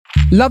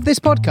Love this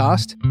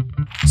podcast?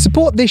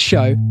 Support this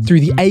show through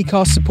the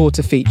Acast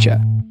supporter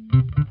feature.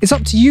 It's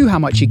up to you how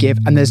much you give,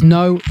 and there's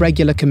no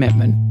regular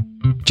commitment.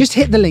 Just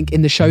hit the link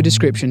in the show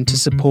description to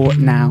support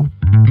now.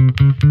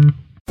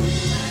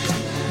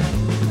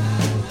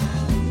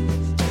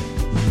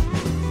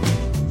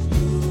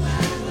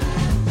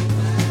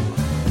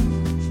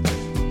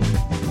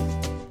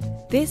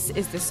 This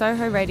is the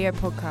Soho Radio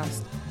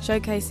Podcast,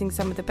 showcasing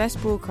some of the best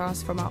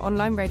broadcasts from our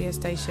online radio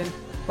station,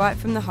 right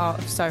from the heart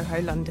of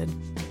Soho, London.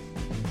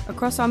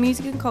 Across our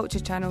music and culture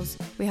channels,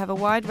 we have a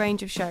wide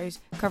range of shows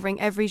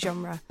covering every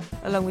genre,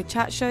 along with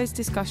chat shows,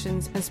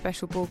 discussions and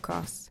special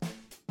broadcasts.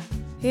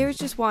 Here is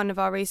just one of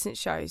our recent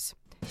shows.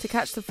 To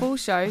catch the full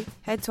show,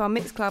 head to our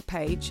Mixcloud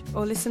page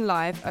or listen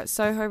live at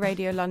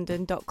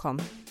sohoradiolondon.com.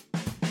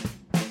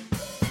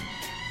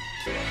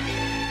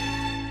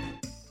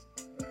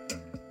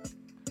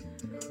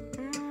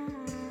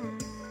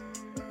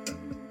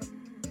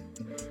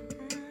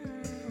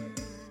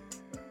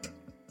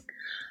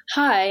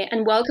 Hi,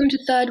 and welcome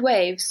to Third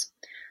Waves.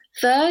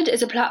 Third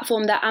is a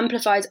platform that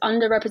amplifies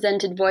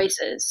underrepresented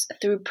voices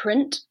through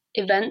print,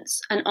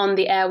 events, and on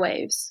the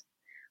airwaves.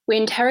 We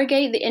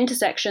interrogate the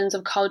intersections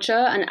of culture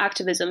and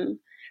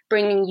activism,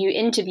 bringing you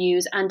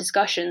interviews and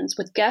discussions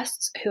with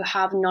guests who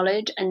have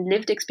knowledge and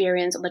lived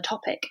experience on the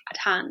topic at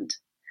hand.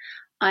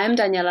 I am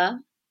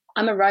Daniela.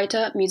 I'm a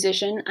writer,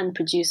 musician, and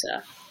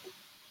producer.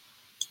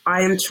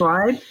 I am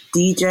Tribe,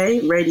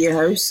 DJ, radio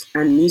host,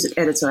 and music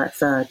editor at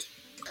Third.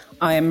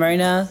 I am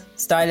Rona,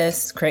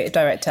 stylist, creative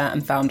director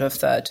and founder of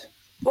Third.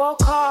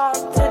 Woke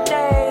up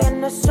today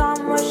and the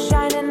sun was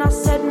shining. I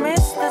said,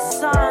 miss the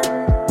sun.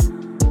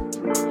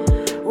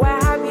 Where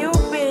have you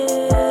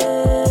been?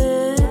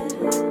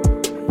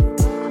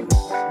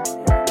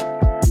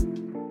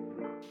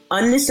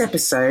 On this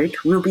episode,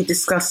 we'll be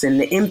discussing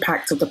the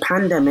impact of the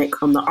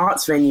pandemic on the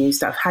arts venues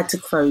that have had to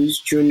close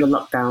during the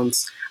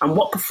lockdowns and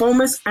what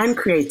performers and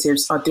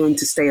creatives are doing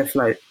to stay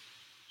afloat.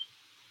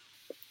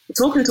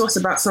 Talking to us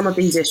about some of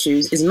these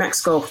issues is Max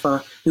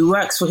Golfer, who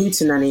works for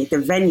Hootenanny, the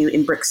venue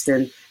in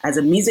Brixton, as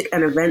a music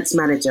and events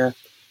manager.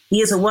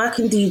 He is a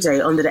working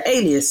DJ under the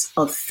alias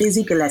of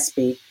Fizzy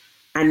Gillespie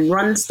and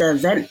runs the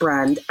event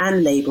brand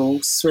and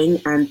label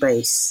Swing and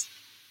Bass.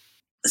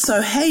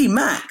 So, hey,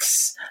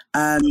 Max.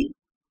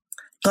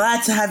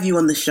 Glad to have you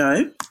on the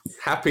show.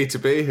 Happy to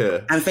be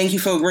here. And thank you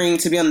for agreeing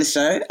to be on the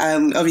show.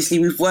 Obviously,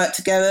 we've worked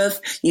together,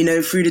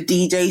 through the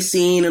DJ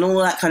scene and all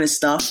that kind of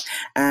stuff.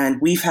 And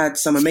we've had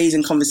some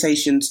amazing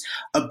conversations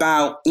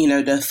about,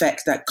 the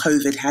effect that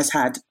COVID has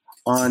had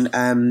on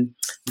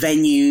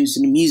venues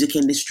and the music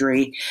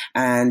industry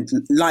and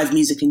live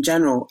music in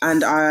general.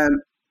 And I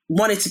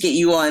wanted to get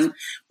you on,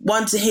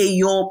 to hear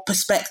your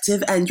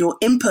perspective and your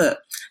input.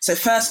 So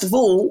first of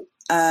all,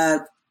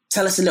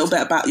 tell us a little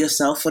bit about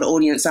yourself for the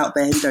audience out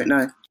there who don't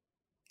know.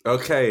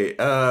 Okay,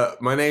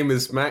 my name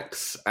is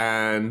Max,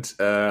 and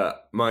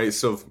my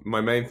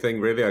main thing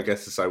really, I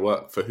guess, is I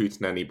work for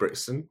Hootenanny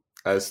Brixton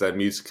as their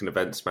music and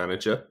events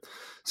manager.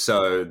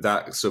 So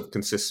that sort of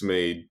consists of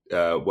me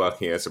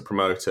working as a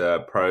promoter,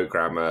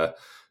 programmer,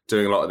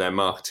 doing a lot of their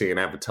marketing and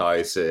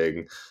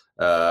advertising,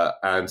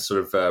 and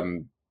sort of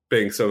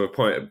being sort of a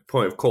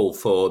point of call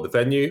for the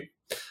venue.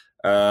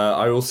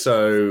 I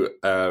also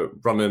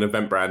run an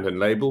event brand and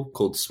label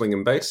called Swing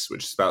and Bass,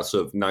 which is about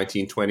sort of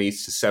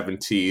 1920s to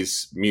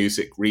 70s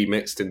music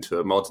remixed into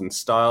a modern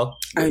style.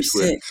 Which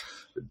sick.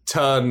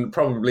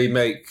 Would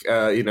make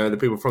the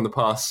people from the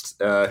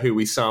past who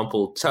we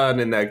sampled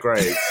turn in their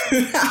graves.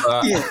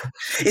 Yeah.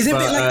 Is it a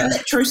bit like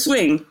electro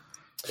swing?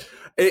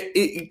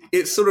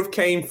 It sort of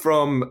came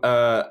from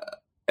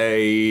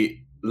a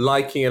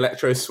liking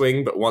electro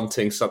swing but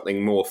wanting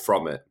something more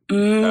from it.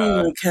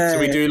 Okay. So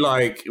we do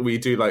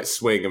like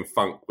swing and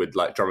funk with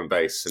like drum and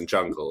bass and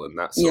jungle and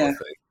that sort of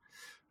thing.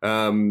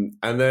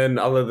 And then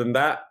other than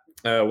that,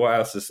 what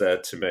else is there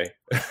to me?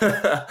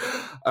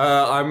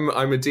 I'm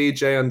a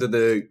DJ under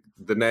the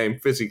name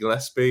Fizzy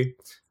Gillespie,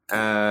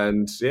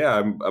 and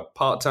I'm a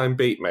part-time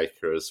beat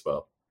maker as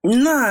well.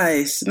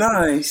 Nice.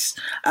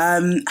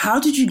 How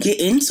did you get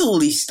into all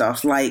these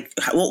stuff? Like,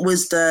 what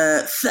was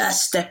the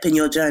first step in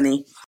your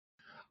journey?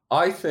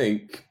 I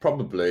think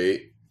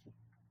probably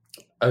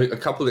a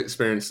couple of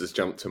experiences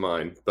jumped to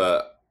mind,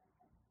 but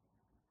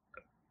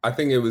I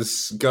think it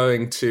was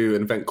going to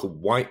an event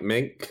called White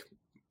Mink.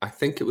 I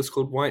think it was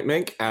called White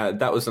Mink.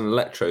 That was an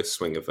electro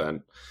swing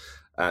event,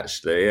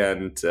 actually.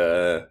 And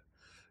I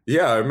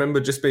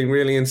remember just being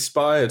really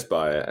inspired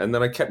by it. And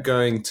then I kept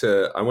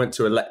I went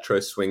to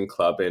Electro Swing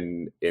Club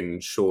in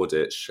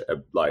Shoreditch,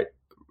 like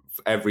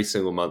every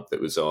single month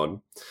it was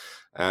on.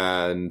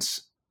 And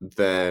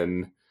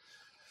then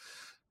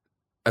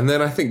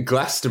I think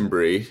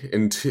Glastonbury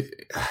went to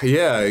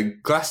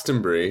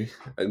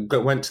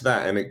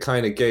that, and it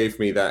kind of gave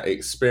me that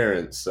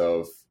experience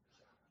of,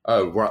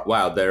 oh,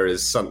 wow, there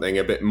is something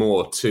a bit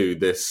more to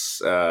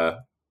this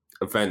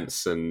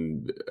events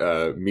and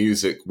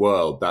music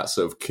world, that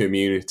sort of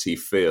community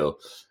feel.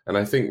 And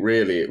I think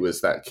really it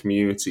was that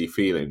community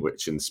feeling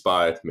which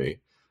inspired me.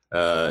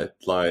 Do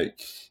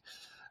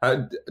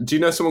you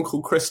know someone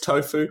called Chris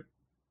Tofu?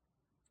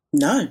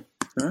 No.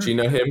 Do you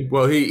know him?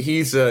 Well,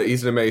 he's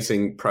an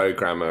amazing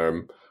programmer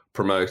and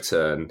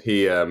promoter, and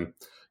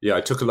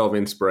I took a lot of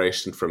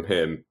inspiration from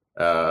him.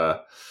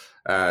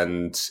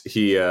 And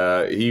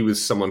he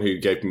was someone who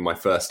gave me my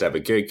first ever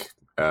gig,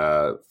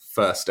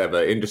 first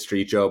ever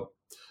industry job.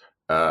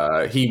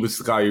 He was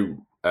the guy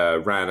who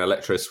ran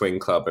Electro Swing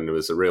Club and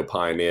was a real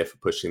pioneer for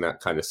pushing that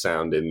kind of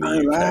sound in the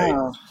UK.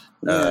 Wow.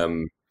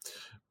 Yeah.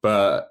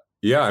 But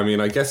yeah, I mean,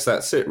 I guess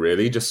that's it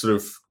really. Just sort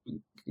of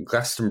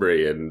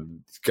Glastonbury and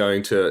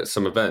going to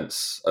some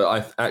events.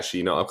 I've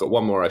got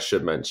one more I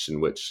should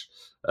mention, which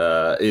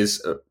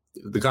is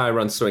the guy I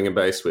run Swing and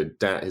Bass with.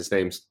 His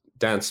name's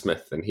Dan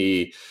Smith, and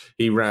he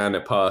ran a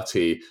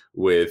party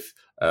with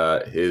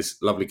his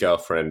lovely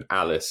girlfriend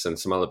Alice and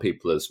some other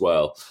people as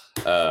well,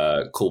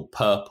 called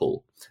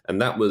Purple.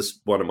 And that was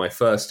one of my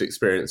first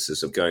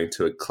experiences of going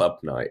to a club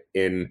night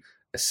in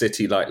a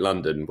city like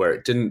London, where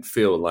it didn't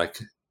feel like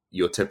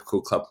your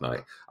typical club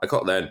night. I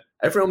got there and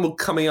everyone was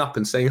coming up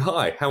and saying,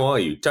 "Hi, how are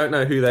you?" Don't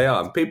know who they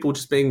are. And people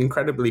just being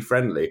incredibly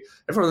friendly.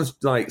 Everyone's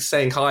like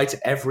saying hi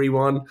to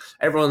everyone.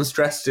 Everyone's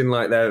dressed in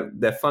like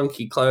their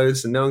funky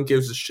clothes and no one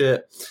gives a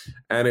shit.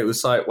 And it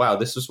was like, wow,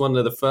 this was one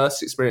of the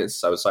first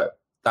experiences I was like,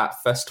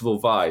 that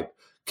festival vibe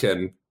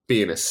can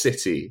be in a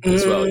city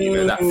as well. You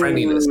know, that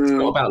friendliness. It's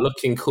not about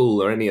looking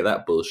cool or any of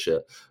that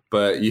bullshit.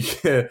 But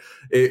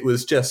it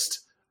was just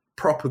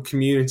proper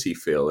community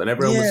feel, and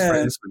everyone was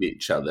friends with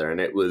each other, and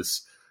it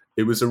was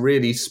a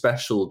really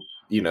special,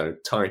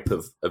 type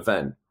of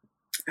event.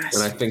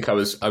 And I think I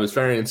was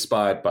very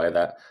inspired by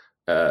that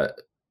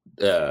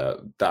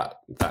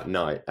that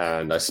night,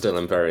 and I still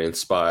am very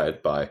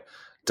inspired by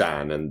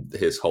Dan and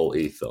his whole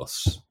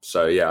ethos.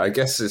 So yeah, I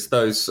guess it's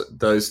those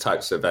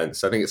types of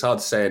events. I think it's hard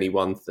to say any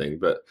one thing,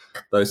 but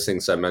those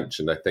things I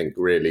mentioned, I think,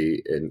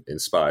 really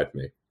inspired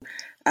me.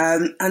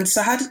 And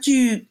so how did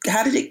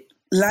it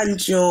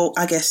land your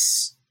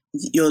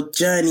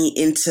journey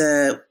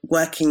into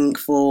working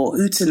for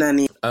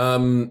Hootenanny?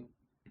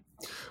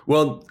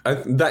 Well,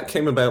 that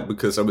came about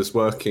because I was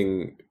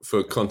working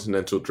for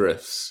Continental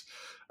Drifts,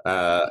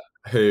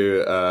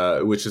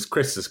 which is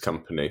Chris's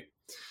company,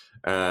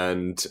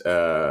 and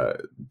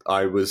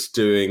I was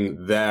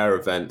doing their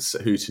events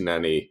at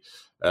Hootenanny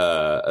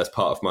as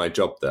part of my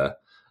job there.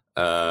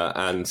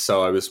 And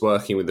so I was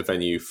working with the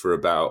venue for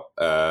about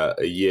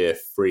a year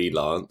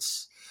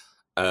freelance,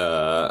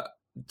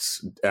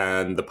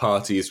 and the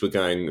parties were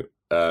going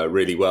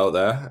really well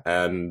there,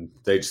 and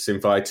they just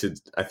I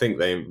think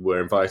they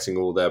were inviting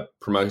all their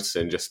promoters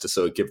in just to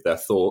sort of give their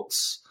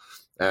thoughts.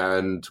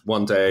 And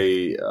one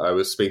day I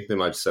was speaking to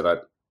them, I just said, I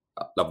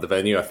love the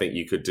venue, I think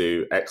you could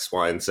do X,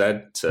 Y, and Z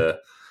to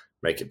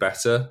make it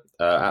better.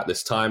 At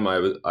this time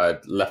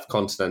I'd left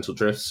Continental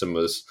Drifts and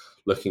was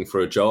looking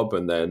for a job,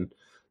 and then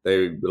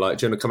they were like,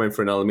 "Do you want to come in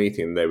for another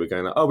meeting?" And they were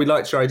going like, "Oh, we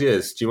liked your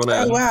ideas. Do you want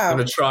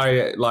to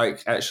try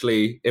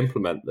actually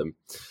implement them?"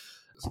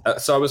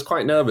 So I was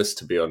quite nervous,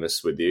 to be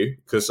honest with you,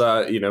 because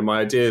my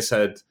ideas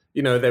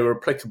they were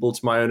applicable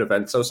to my own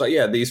events. I was like,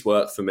 "Yeah, these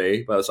work for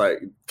me." But I was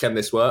like, "Can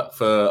this work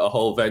for a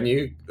whole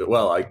venue?"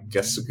 Well, I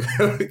guess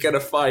we're gonna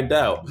find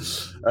out.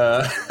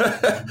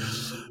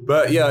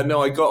 But yeah,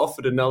 no, I got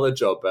offered another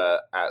job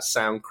at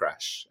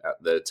Soundcrash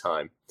at the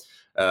time.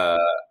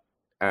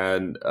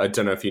 And I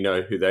don't know if you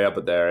know who they are,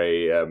 but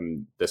they're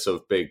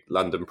sort of big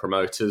London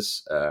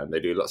promoters. They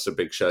do lots of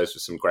big shows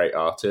with some great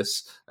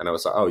artists. And I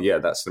was like, oh yeah,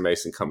 that's an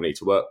amazing company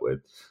to work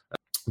with.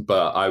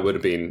 But I would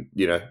have been,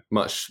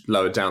 much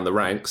lower down the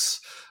ranks.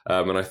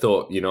 And I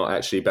thought,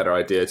 actually a better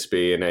idea to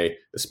be in a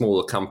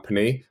smaller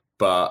company,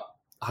 but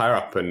higher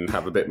up and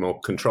have a bit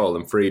more control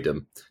and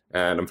freedom.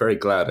 And I'm very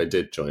glad I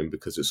did join,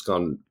 because it's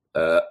gone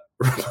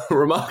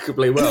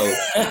remarkably well,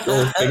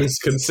 all things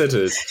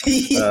considered.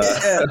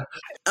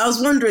 I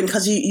was wondering,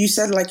 because you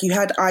said like you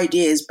had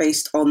ideas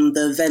based on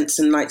the events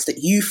and nights that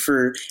you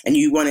threw, and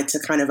you wanted to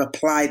kind of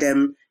apply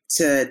them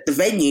to the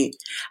venue.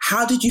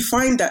 How did you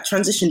find that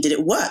transition? Did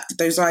it work? Did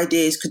those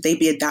ideas, could they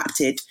be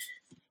adapted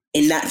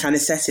in that kind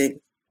of setting?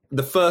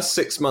 The first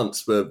 6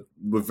 months were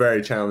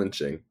very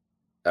challenging.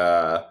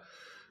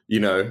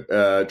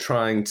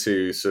 Trying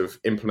to sort of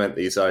implement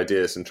these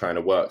ideas and trying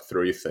to work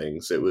through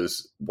things. It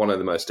was one of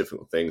the most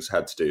difficult things I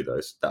had to do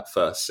that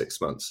first 6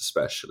 months,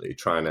 especially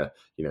trying to,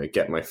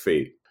 get my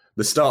feet.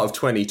 The start of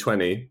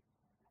 2020,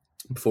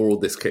 before all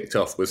this kicked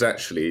off, was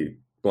actually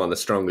one of the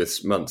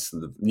strongest months,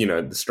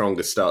 the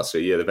strongest starts to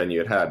a year the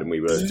venue had. And we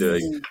were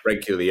doing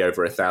regularly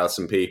over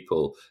 1,000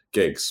 people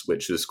gigs,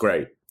 which was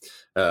great.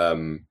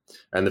 And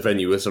the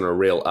venue was on a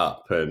real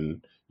up,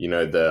 and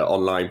the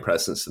online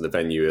presence of the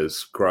venue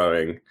is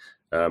growing.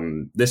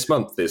 This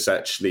month is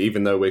actually,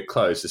 even though we're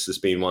closed, this has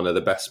been one of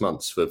the best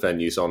months for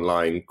venues'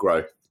 online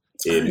growth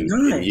in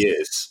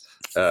years.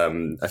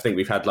 I think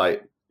we've had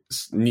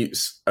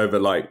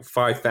over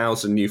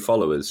 5,000 new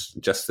followers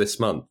just this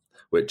month,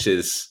 which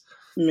is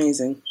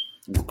amazing.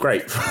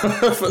 Great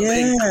for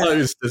being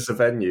closed as a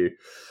venue.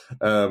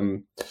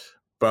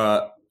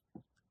 But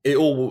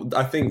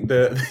I think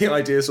the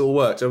ideas all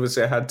worked.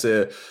 Obviously, I had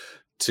to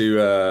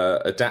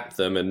adapt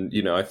them, and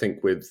I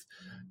think with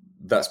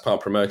that's part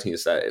of promoting,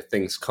 is that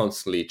things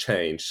constantly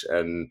change,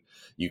 and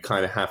you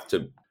kind of have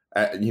to,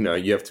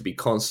 you have to be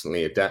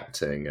constantly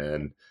adapting,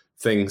 and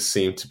things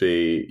seem to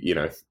be,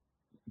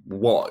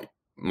 what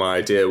my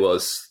idea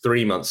was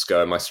 3 months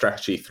ago and my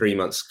strategy 3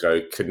 months ago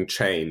can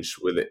change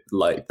with it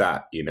like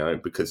that,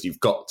 because you've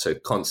got to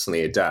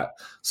constantly adapt.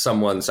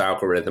 Someone's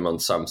algorithm on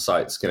some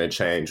site's going to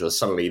change, or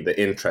suddenly the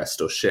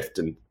interest or shift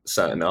in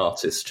certain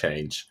artists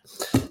change.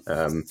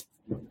 I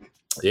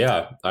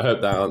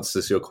hope that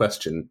answers your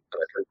question. I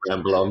don't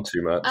ramble on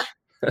too much.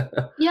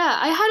 Yeah,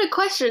 I had a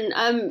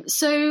question.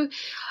 So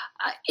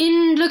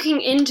in looking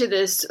into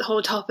this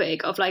whole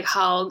topic of like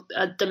how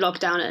the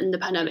lockdown and the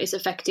pandemic is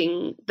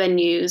affecting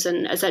venues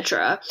and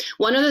etc.,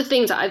 one of the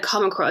things that I've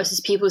come across is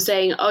people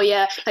saying, oh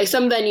yeah, like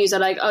some venues are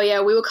like, oh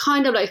yeah, we were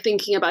kind of like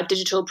thinking about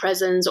digital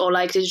presence or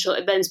like digital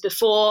events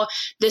before.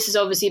 This has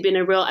obviously been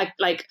a real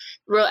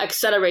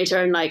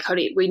accelerator, and like,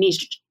 holy, we need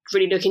to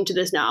really look into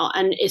this now.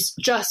 And it's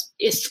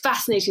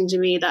fascinating to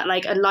me that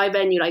like a live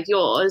venue like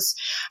yours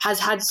has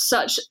had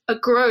such a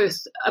growth.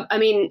 I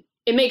mean,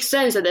 it makes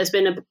sense that there's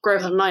been a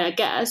growth online, I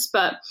guess,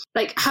 but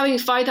like having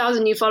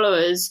 5,000 new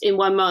followers in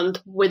 1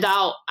 month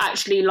without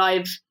actually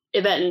live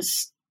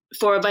events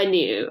for a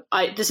venue,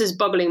 this is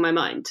boggling my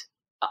mind.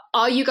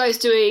 Are you guys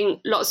doing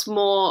lots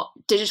more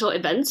digital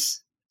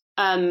events?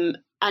 And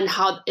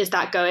how is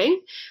that going?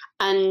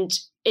 And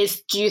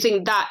do you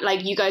think that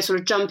like you guys sort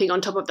of jumping on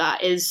top of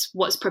that is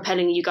what's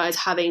propelling you guys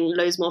having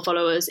loads more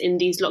followers in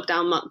these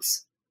lockdown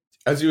months?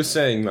 As you were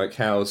saying, like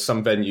how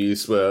some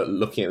venues were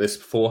looking at this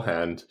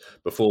beforehand,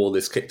 before all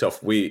this kicked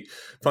off, funnily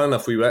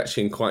enough, we were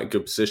actually in quite a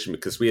good position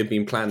because we had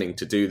been planning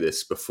to do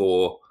this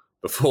before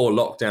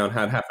lockdown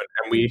had happened,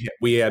 and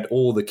we had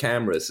all the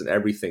cameras and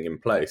everything in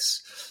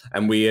place,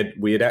 and we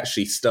had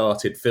actually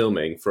started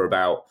filming for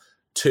about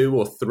 2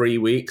 or 3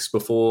 weeks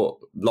before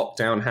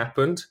lockdown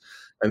happened,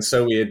 and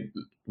so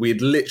we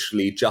had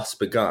literally just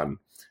begun,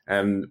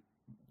 and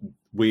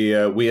we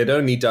had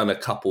only done a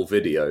couple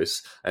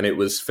videos, and it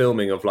was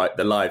filming of like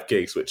the live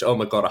gigs, which, oh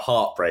my God, are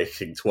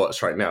heartbreaking to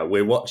watch right now.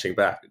 We're watching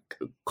back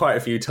quite a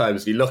few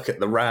times. You look at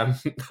the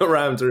Rams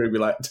room, be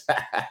like,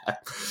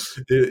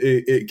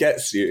 it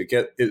gets you.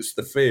 It's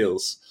the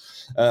feels.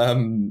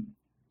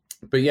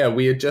 But yeah,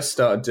 we had just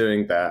started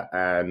doing that,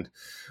 and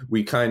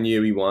we kind of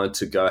knew we wanted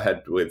to go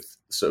ahead with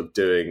sort of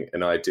doing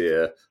an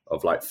idea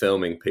of like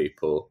filming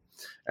people.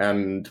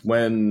 And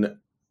when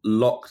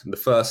the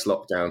first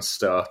lockdown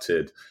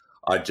started,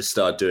 I just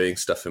started doing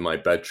stuff in my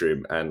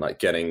bedroom and like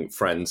getting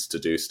friends to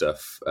do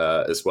stuff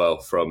as well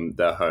from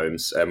their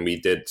homes. And we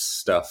did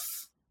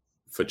stuff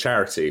for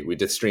charity. We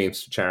did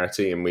streams for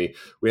charity, and we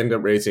ended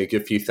up raising a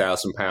good few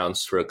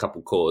 £1,000 for a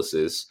couple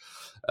causes,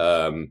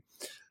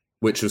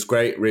 which was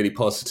great, really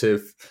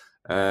positive.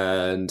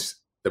 And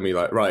then we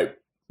like, right,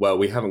 well,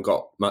 we haven't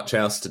got much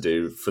else to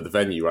do for the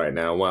venue right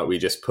now. Why don't we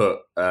just put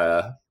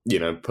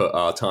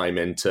our time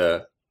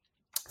into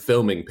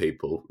filming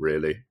people,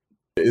 really?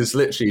 It's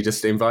literally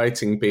just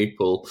inviting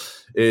people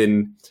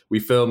in. We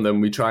film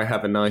them, we try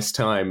have a nice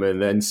time, and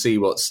then see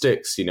what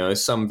sticks.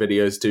 Some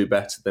videos do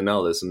better than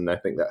others, and I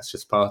think that's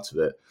just part of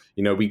it.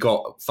 We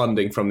got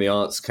funding from the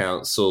Arts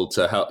Council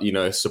to help,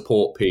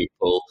 support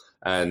people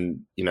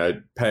and,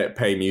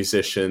 pay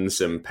musicians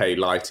and pay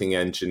lighting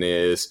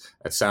engineers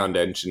and sound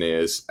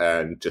engineers,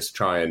 and just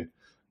try and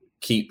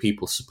keep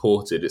people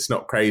supported. It's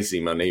not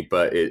crazy money,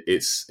 but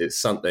it's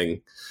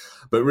something.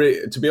 But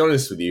really, to be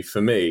honest with you,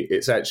 for me,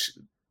 it's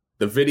actually,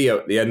 the video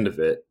at the end of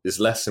it is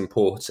less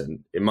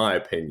important, in my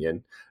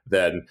opinion,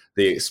 than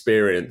the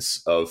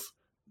experience of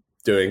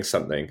doing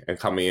something and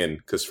coming in.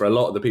 Because for a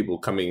lot of the people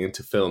coming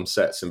into film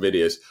sets and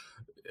videos,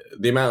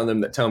 the amount of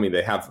them that tell me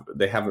they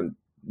haven't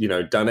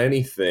done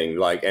anything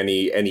like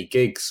any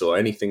gigs or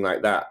anything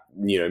like that,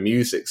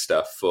 music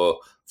stuff for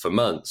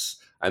months,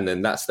 and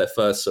then that's their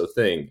first sort of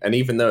thing. And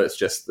even though it's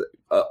just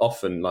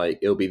often like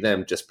it'll be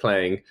them just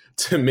playing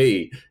to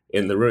me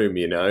in the room,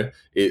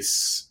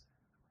 it's,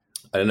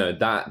 I don't know,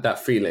 that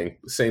feeling,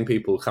 seeing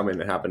people come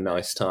in and have a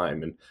nice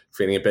time and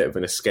feeling a bit of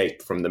an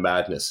escape from the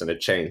madness and a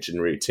change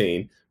in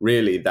routine,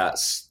 really,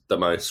 that's the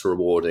most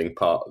rewarding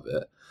part of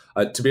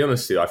it. To be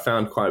honest with you, I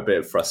found quite a bit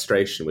of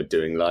frustration with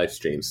doing live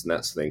streams, and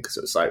that's the thing, because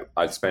it was like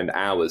I'd spend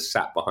hours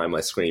sat behind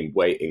my screen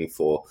waiting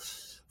for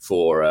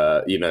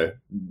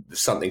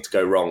something to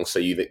go wrong so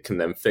you can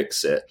then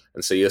fix it.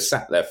 And so you're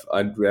sat there.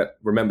 I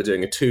remember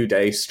doing a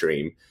 2-day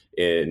stream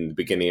in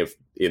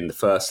the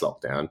first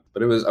lockdown,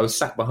 but I was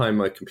sat behind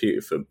my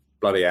computer for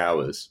bloody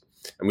hours,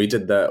 and we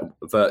did the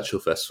virtual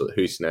festival at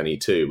Hootenanny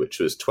too, which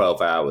was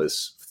 12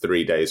 hours,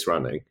 3 days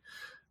running.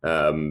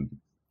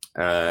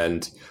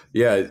 And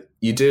yeah,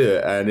 you do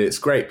it, and it's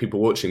great,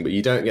 people watching, but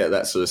you don't get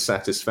that sort of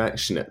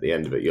satisfaction at the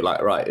end of it. You're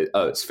like, right,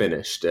 it's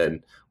finished,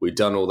 and we've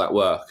done all that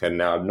work, and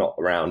now I'm not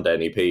around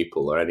any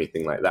people or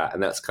anything like that,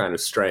 and that's kind of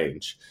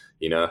strange,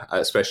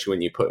 especially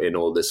when you put in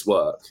all this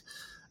work.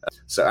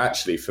 So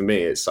actually, for me,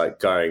 it's like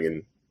going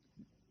and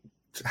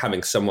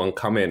having someone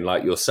come in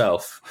like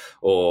yourself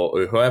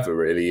or whoever,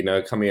 really,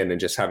 coming in and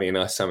just having a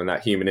nice time and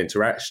that human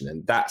interaction.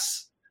 And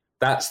that's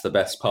the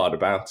best part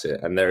about it.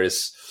 And there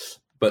is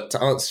But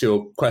to answer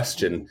your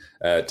question,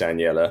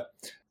 Daniela,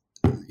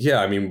 yeah,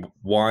 I mean,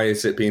 why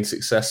is it being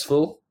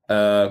successful?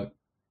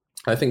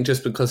 I think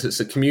just because it's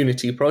a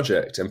community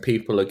project and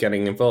people are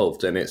getting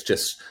involved, and it's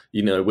just,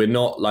 we're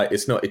not like,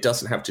 it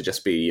doesn't have to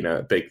just be,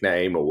 a big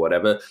name or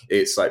whatever.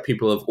 It's like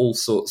people of all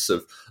sorts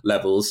of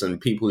levels, and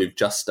people who've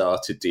just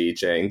started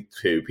DJing,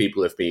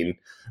 people have been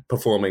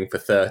performing for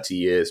 30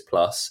 years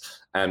plus.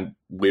 And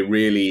we're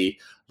really,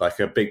 like,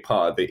 a big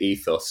part of the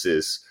ethos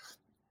is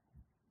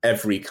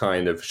every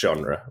kind of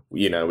genre,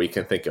 we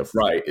can think of,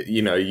 right?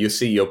 You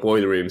see your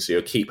Boiler Rooms,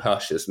 your Keep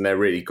Hushes, and they're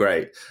really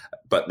great,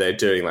 but they're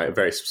doing like a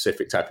very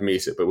specific type of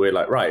music. But we're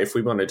like, right, if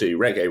we want to do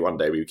reggae one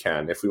day, we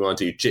can. If we want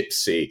to do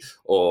gypsy,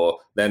 or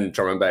then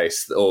drum and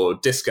bass, or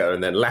disco,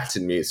 and then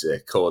Latin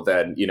music, or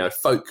then,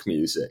 folk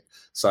music,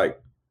 it's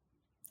like,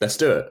 let's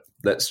do it.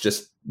 Let's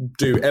just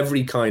do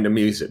every kind of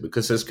music,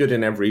 because there's good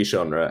in every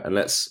genre, and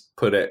let's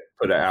put it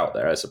out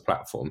there as a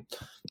platform.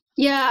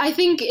 Yeah, I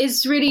think it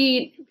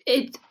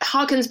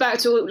harkens back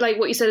to like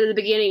what you said at the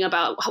beginning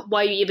about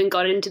why you even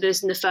got into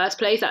this in the first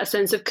place, that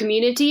sense of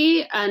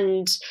community.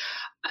 And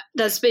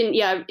that's been,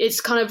 it's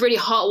kind of really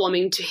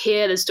heartwarming to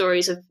hear the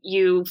stories of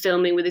you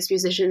filming with these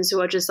musicians who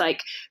are just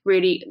like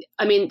really,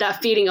 I mean,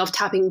 that feeling of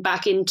tapping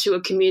back into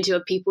a community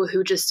of people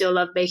who just still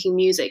love making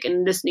music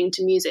and listening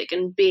to music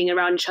and being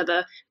around each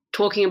other,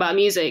 talking about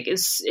music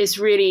is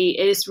really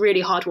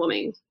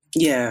heartwarming.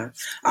 Yeah,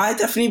 I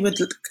definitely would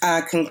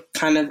can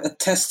kind of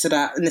attest to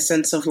that, in the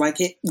sense of like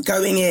it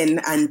going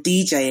in and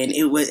DJing.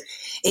 It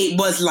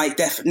was like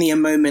definitely a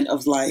moment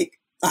of like,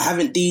 I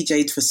haven't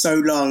DJ'd for so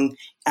long,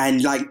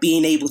 and like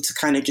being able to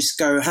kind of just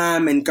go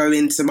ham and go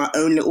into my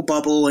own little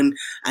bubble and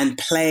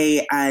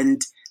play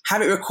and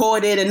have it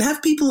recorded and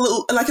have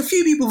people, like a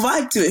few people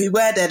vibe to it who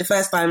were there the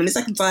first time, and the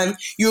second time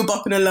you were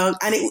bopping along,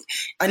 and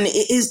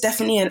it is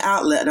definitely an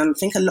outlet, and I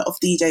think a lot of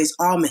DJs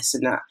are missing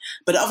that.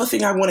 But the other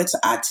thing I wanted to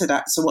add to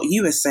that, so what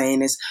you were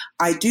saying, is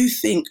I do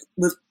think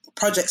with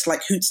projects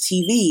like Hoots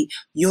TV,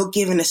 you're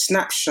giving a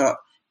snapshot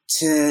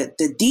to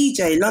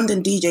the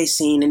London DJ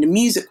scene and the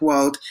music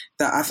world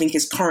that I think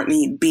is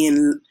currently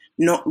being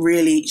not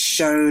really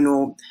shown,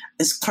 or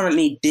is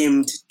currently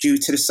dimmed due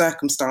to the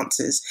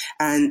circumstances.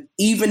 And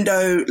even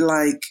though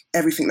like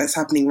everything that's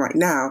happening right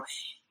now,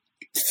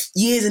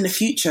 years in the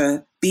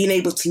future, being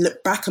able to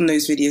look back on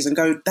those videos and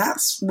go,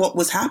 that's what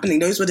was happening.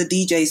 Those were the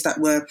DJs that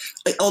were,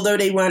 although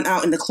they weren't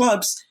out in the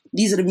clubs,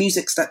 these are the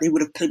musics that they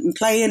would have been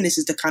playing. This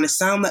is the kind of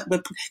sound that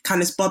we're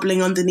kind of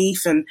bubbling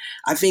underneath. And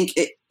I think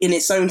it, in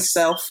its own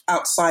self,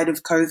 outside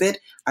of COVID,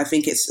 I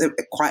think it's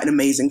quite an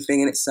amazing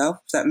thing in itself,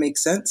 if that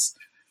makes sense.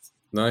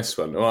 Nice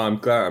one. Well, I'm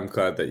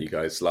glad that you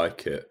guys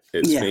like it.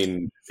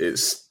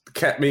 It's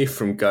kept me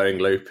from going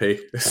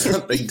loopy. It's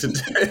something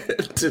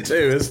to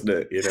do, isn't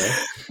it?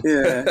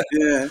 Yeah.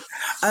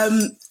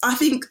 I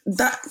think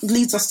that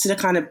leads us to the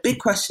kind of big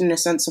question, in a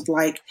sense of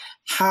like,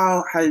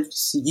 how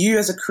has you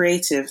as a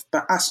creative,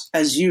 but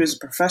as you as a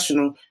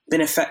professional,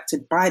 been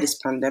affected by this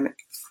pandemic?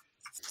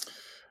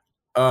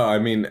 I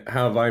mean,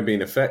 how have I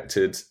been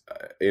affected?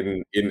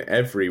 In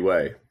every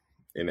way.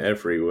 In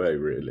every way,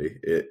 really.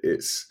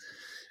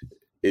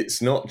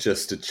 It's not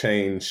just a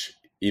change,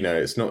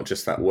 it's not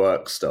just that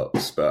work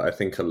stops, but I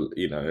think,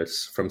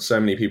 it's from so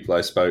many people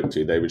I spoke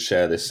to, they would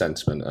share this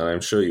sentiment, and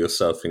I'm sure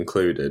yourself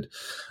included,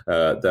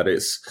 that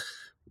it's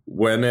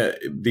when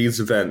these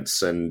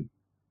events and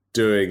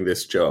doing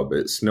this job,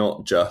 it's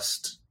not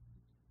just,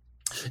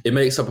 it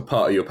makes up a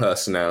part of your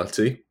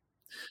personality,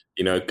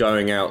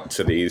 going out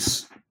to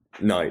these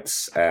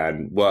nights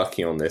and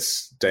working on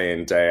this day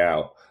in, day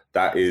out,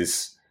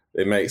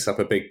 it makes up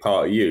a big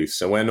part of you.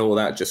 So when all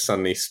that just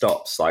suddenly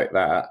stops like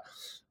that,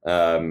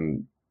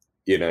 you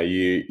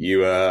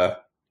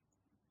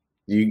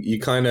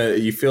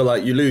feel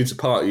like you lose a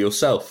part of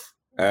yourself.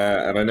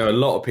 And I know a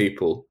lot of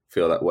people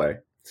feel that way.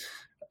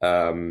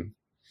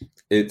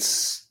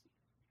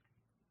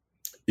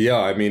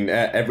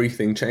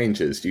 Everything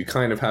changes. You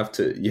kind of have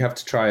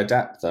to try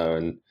adapt though,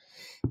 and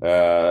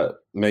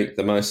make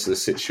the most of the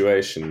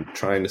situation,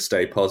 trying to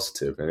stay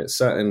positive. And it's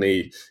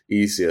certainly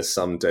easier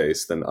some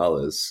days than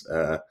others.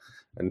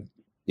 And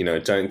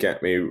don't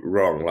get me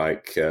wrong,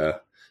 like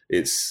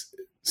it's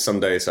some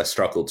days I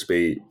struggle to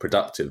be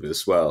productive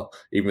as well,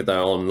 even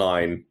though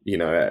online,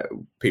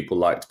 people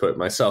like to put,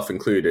 myself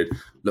included,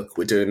 look,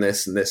 we're doing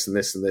this and this and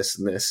this and this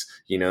and this,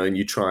 and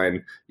you try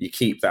and you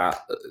keep that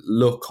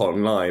look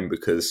online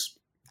because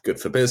good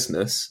for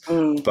business.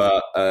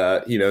 But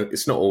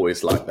it's not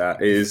always like that.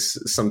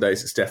 Some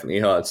days it's definitely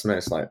hard.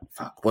 Sometimes it's like,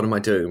 fuck, what am I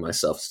doing with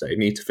myself today? I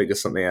need to figure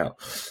something out.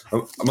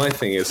 My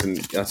thing is,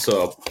 and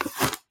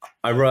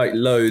I write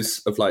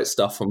loads of like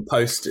stuff on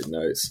Post-it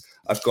notes.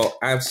 I've got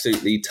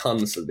absolutely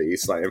tons of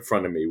these like in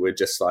front of me. We're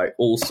just like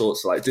all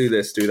sorts of like, do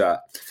this, do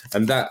that.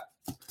 And that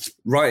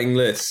writing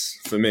lists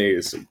for me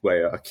is a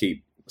way I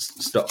keep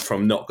stop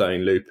from not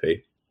going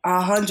loopy.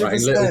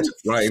 100%.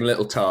 Writing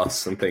little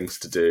tasks and things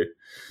to do.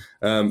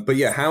 But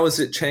yeah, how has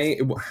it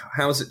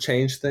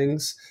changed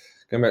things?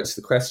 Going back to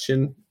the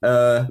question.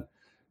 I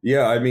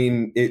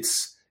mean,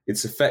 it's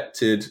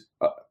affected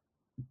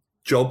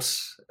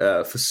jobs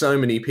for so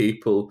many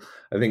people.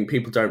 I think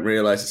people don't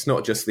realize it's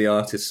not just the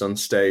artists on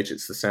stage,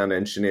 it's the sound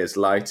engineers,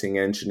 lighting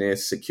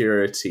engineers,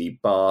 security,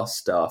 bar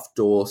staff,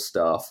 door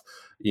staff,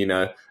 you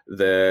know,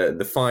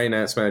 the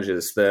finance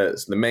managers,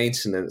 the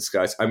maintenance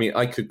guys. I mean,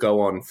 I could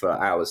go on for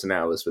hours and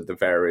hours with the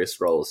various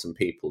roles and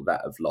people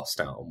that have lost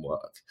out on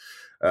work.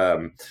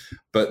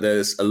 But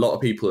there's a lot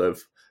of people who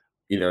have,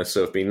 you know,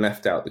 sort of been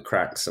left out the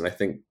cracks. And I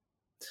think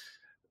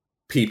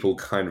people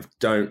kind of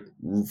don't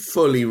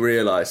fully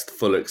realize the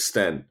full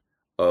extent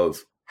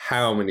of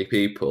how many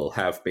people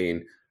have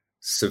been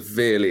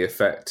severely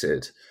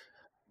affected.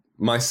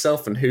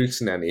 Myself and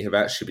Hootenanny have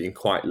actually been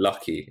quite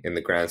lucky in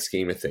the grand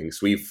scheme of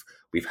things. We've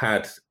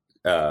had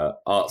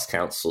Arts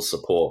Council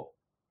support,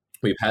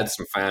 we've had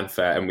some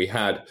fanfare, and we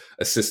had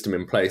a system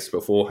in place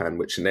beforehand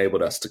which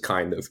enabled us to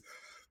kind of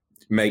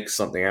make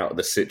something out of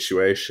the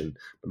situation.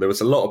 But there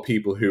was a lot of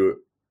people who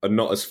are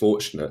not as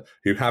fortunate,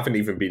 who haven't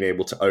even been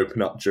able to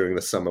open up during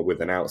the summer with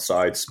an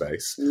outside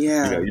space.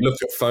 Yeah. You know, you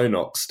look at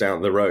Phonox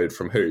down the road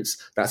from Hoots,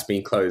 that's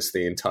been closed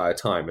the entire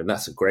time, and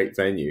that's a great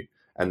venue,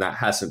 and that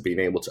hasn't been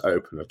able to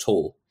open at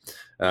all,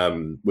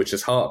 which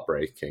is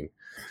heartbreaking.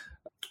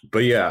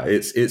 But yeah,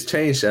 it's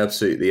changed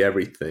absolutely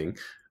everything.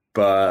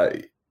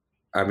 But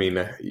I mean,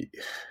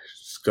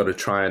 just got to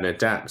try and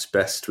adapt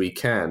best we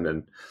can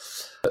and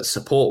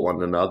support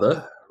one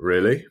another,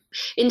 really.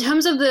 In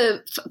terms of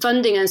the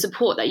funding and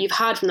support that you've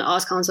had from the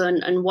Arts Council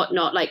and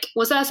whatnot, like,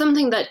 was that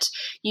something that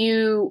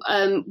you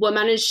were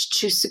managed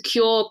to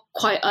secure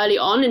quite early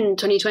on in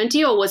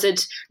 2020, or was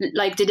it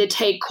like, did it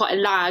take quite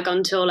a lag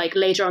until like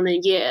later on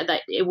in the year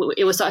that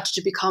it was started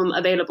to become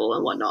available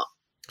and whatnot?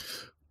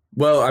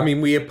 Well, I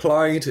mean, we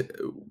applied,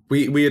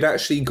 we had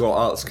actually got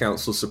Arts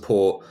Council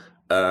support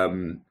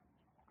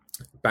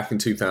back in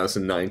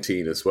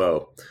 2019 as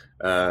well.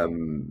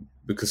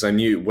 Because I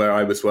knew where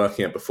I was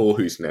working at before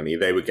Hootenanny,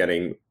 they were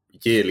getting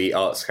yearly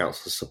Arts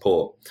Council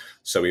support.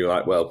 So we were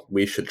like, well,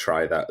 we should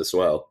try that as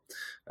well.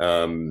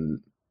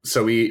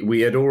 So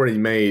we had already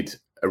made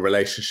a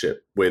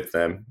relationship with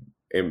them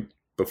in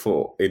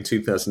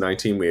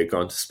 2019. We had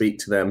gone to speak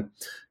to them,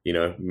 you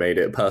know, made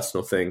it a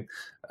personal thing,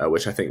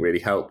 which I think really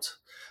helped.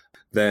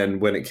 Then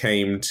when it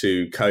came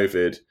to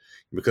COVID,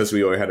 because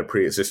we already had a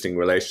pre-existing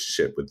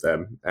relationship with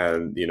them,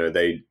 and you know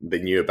they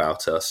knew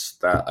about us,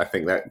 that I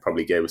think that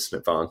probably gave us an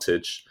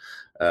advantage.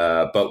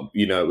 But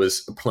you know, it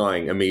was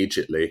applying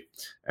immediately,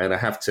 and I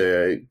have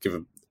to give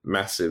a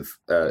massive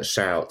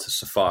shout out to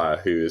Sophia,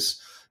 who's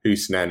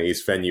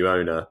Hootenanny's venue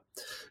owner.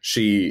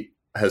 She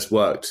has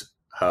worked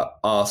her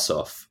arse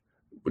off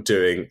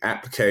doing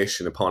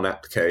application upon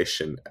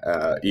application,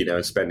 you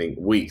know, spending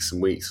weeks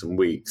and weeks and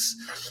weeks,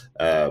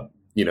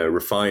 you know,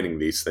 refining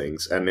these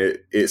things. And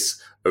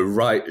it's a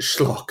right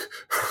schlock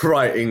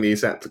writing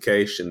these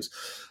applications.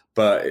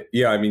 But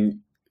yeah, I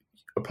mean,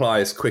 apply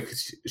as quick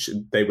as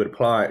she would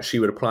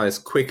apply as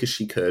quick as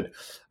she could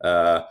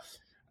after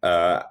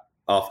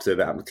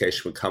the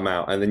application would come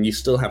out. And then you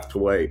still have to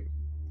wait,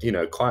 you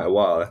know, quite a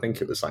while. I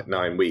think it was like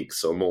 9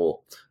 weeks or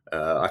more.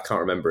 I can't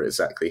remember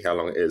exactly how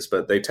long it is,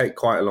 but they take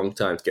quite a long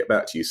time to get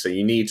back to you. So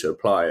you need to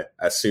apply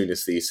as soon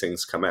as these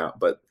things come out.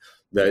 But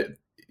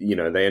you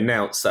know, they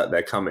announce that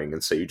they're coming,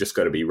 and so you just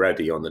got to be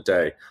ready on the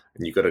day,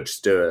 and you got to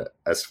just do it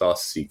as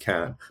fast as you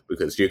can,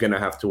 because you're going to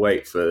have to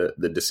wait for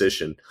the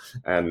decision.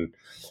 And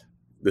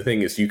the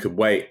thing is, you could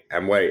wait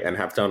and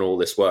have done all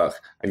this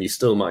work, and you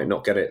still might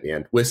not get it at the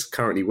end. We're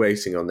currently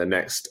waiting on the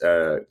next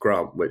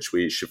grant, which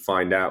we should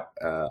find out,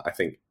 I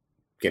think,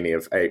 beginning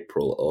of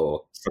April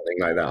or something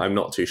like that. I'm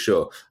not too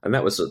sure. And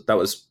that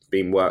was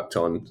being worked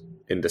on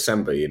in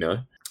December, you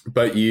know.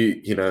 But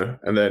you know,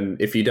 and then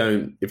if you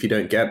don't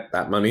get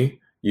that money,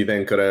 you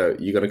then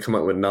gotta come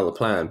up with another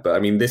plan. But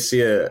I mean, this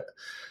year,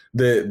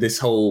 this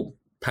whole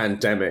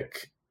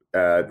pandemic,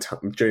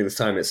 during this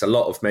time, it's a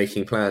lot of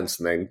making plans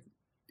and then,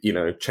 you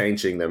know,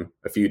 changing them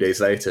a few days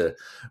later.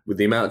 With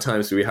the amount of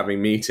times we were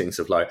having meetings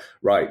of like,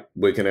 right,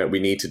 we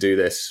need to do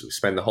this. We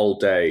spend the whole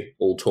day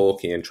all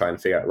talking and trying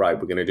to figure out, right,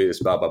 we're going to do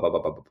this, blah, blah, blah,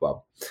 blah, blah, blah,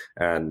 blah,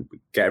 and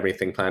get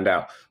everything planned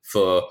out.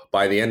 For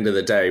by the end of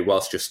the day,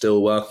 whilst you're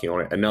still working on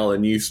it, another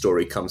news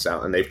story comes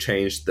out and they've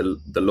changed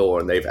the law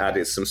and they've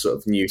added some sort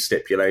of new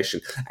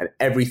stipulation, and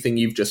everything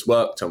you've just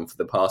worked on for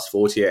the past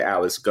 48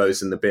 hours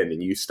goes in the bin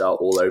and you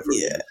start all over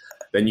again.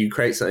 Then you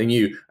create something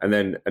new, and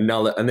then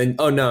another, and then,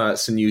 oh no,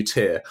 it's a new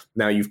tier.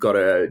 Now you got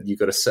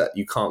to set,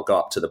 you can't go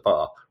up to the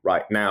bar.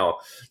 Right now,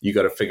 you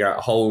got to figure out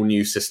a whole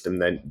new system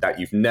then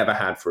that you've never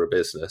had for a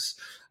business.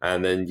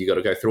 And then you got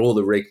to go through all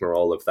the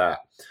rigmarole of that.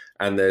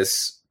 And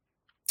there's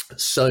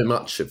so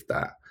much of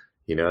that,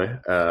 you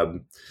know.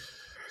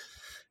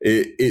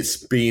 It's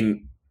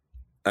been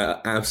an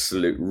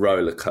absolute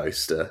roller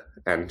coaster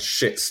and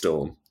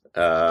shitstorm.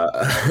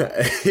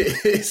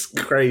 It's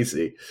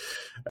crazy.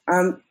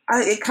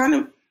 It kind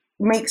of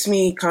makes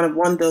me kind of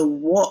wonder,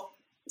 what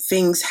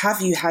things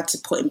have you had to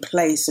put in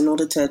place in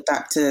order to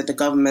adapt to the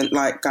government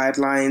like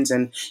guidelines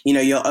and, you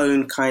know, your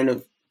own kind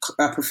of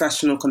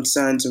professional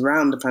concerns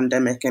around the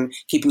pandemic and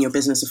keeping your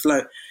business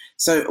afloat.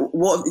 So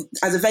what,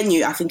 as a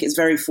venue, I think it's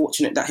very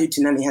fortunate that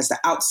Hootenanny has the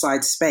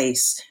outside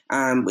space,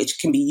 which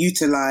can be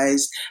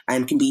utilised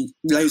and can be,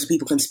 loads of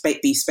people can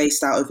be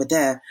spaced out over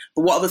there.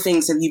 But what other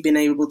things have you been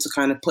able to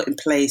kind of put in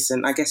place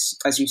and, I guess,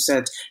 as you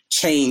said,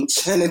 change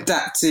and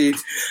adapt to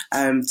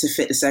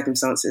fit the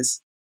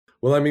circumstances?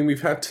 Well, I mean,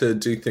 we've had to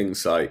do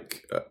things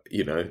like,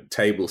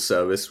 table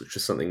service, which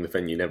is something the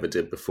venue never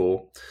did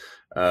before,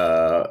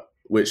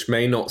 which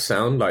may not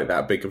sound like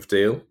that big of a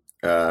deal.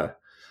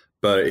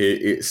 But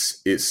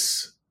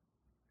it's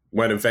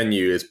when a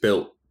venue is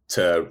built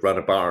to run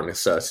a bar in a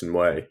certain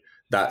way,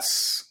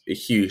 that's a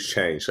huge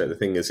change. Like, the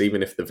thing is,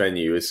 even if the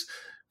venue is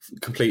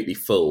completely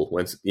full,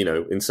 when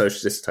in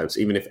social distance times,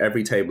 even if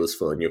every table is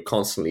full and you're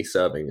constantly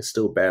serving, it's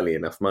still barely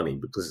enough money,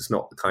 because it's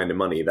not the kind of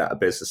money that a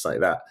business like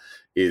that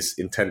is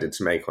intended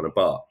to make on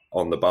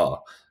the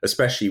bar,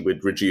 especially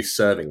with reduced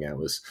serving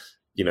hours.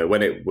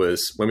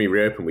 When we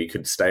reopened, we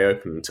could stay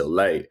open until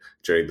late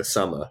during the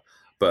summer.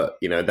 But,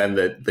 then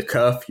the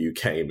curfew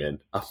came in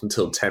up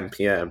until 10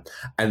 p.m.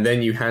 And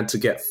then you had to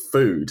get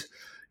food,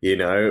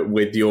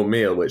 with your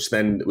meal, which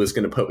then was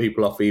going to put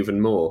people off even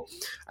more.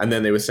 And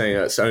then they were saying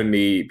it's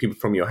only people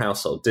from your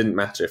household. Didn't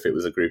matter if it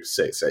was a group of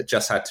 6. It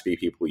just had to be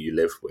people you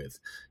live with,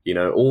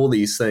 all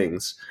these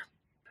things.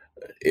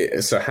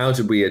 So how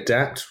did we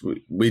adapt?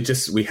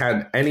 We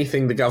had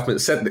anything the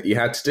government said that you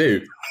had to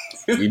do.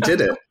 You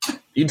did it.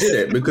 You did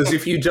it, because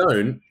if you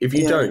don't, you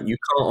can't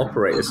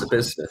operate as a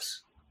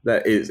business.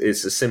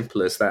 It's as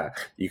simple as that.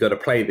 You got to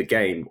play the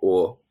game,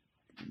 or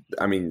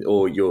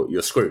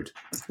you're screwed.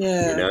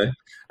 Yeah.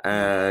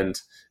 And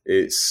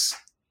it's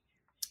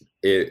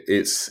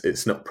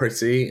not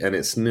pretty, and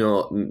it's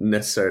not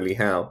necessarily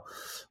how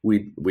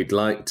we'd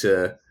like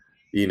to,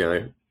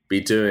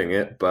 be doing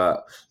it.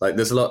 But like,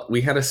 there's a lot.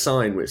 We had a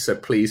sign which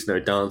said, "Please, no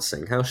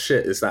dancing." How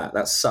shit is that?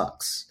 That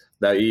sucks.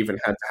 That you even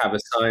had to have a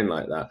sign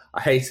like that.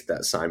 I hated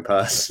that sign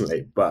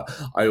personally, but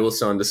I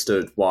also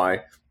understood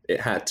why it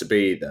had to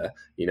be there,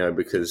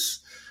 because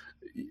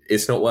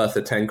it's not worth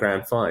a 10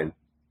 grand fine.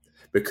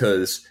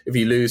 Because if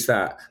you lose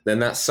that, then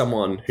that's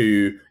someone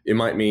who, it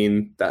might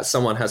mean that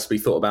someone has to be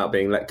thought about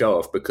being let go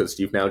of, because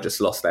you've now just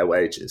lost their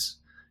wages,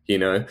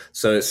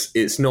 So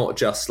it's not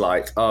just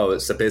like, oh,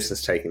 it's a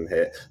business taking the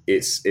hit.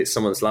 It's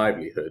someone's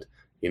livelihood,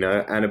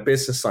 And a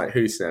business like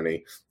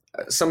Hootenanny,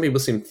 some people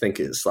seem to think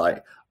it's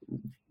like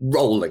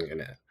rolling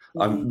in it.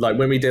 Like,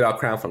 when we did our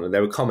crowdfunding,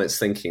 there were comments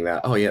thinking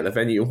that, oh yeah, the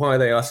venue, why are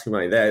they asking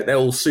money? They're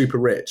all super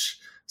rich.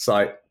 It's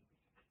like,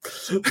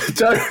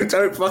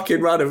 don't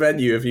fucking run a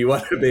venue if you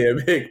want to be a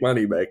big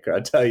money maker.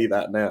 I tell you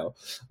that now.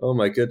 Oh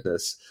my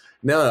goodness.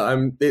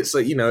 No, it's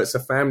like, it's a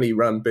family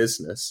run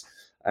business,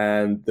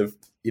 and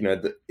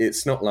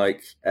it's not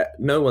like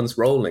no one's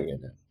rolling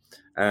in it.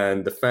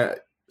 And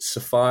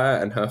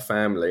Sophia and her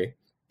family,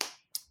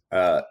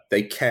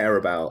 they care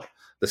about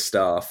the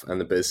staff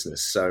and the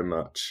business so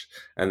much,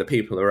 and the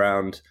people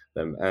around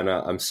them. And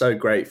I'm so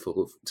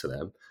grateful to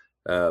them.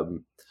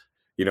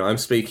 I'm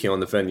speaking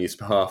on the venue's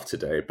behalf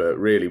today, but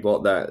really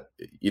what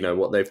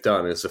they've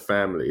done as a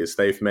family is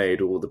they've made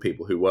all the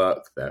people who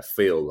work there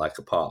feel like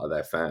a part of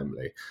their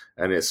family.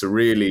 And it's a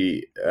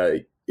really,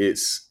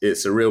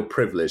 it's a real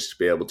privilege to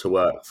be able to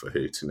work for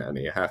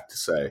Hootenanny, I have to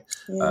say.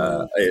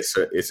 Yeah.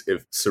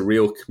 It's a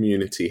real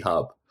community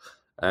hub.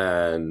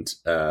 And,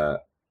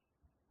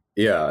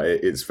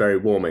 it's very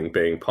warming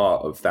being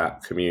part of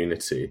that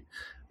community.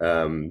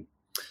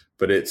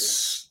 But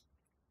it's,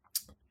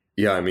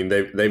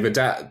 they've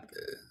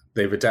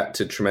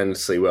adapted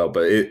tremendously well.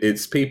 But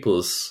it's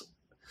people's,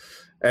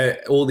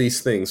 all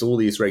these things, all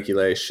these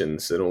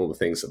regulations, and all the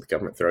things that the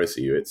government throws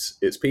at you.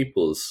 It's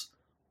people's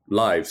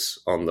lives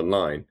on the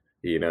line,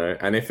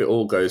 And if it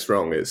all goes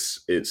wrong, it's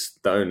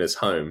the owner's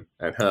home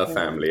and her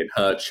family and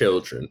her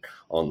children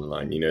on the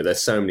line.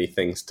 There's so many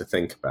things to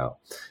think about.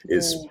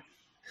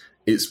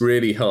 It's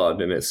really hard,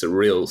 and it's a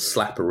real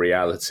slap of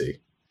reality.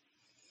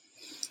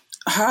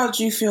 How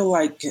do you feel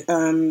like,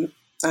 and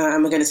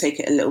we're going to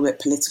take it a little bit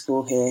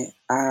political here,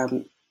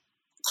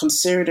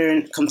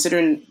 considering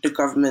the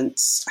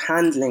government's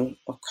handling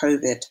of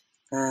COVID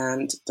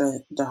and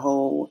the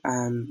whole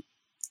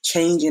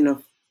changing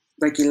of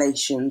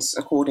regulations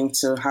according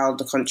to how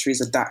the countries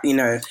adapt,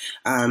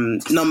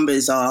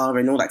 numbers are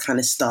and all that kind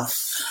of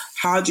stuff.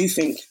 How do you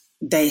think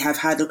they have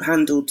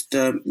handled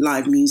the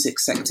live music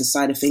sector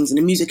side of things and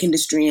the music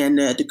industry and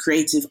the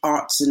creative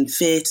arts and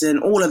theatre and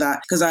all of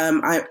that? Because I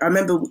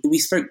remember we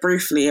spoke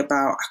briefly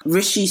about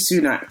Rishi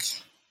Sunak,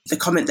 the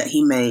comment that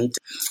he made,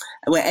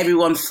 where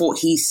everyone thought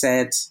he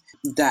said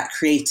that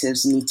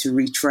creatives need to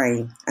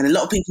retrain. And a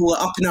lot of people were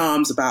up in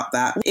arms about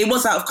that. It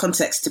was out of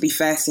context, to be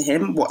fair to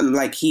him.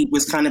 He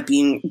was kind of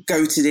being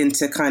goated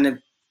into kind of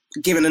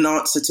giving an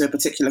answer to a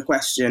particular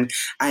question,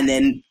 and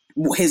then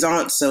his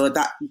answer,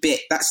 that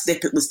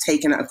snippet was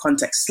taken out of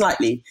context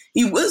slightly.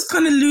 He was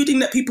kind of alluding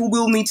that people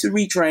will need to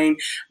retrain,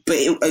 but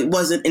it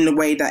wasn't in the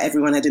way that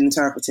everyone had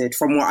interpreted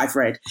from what I've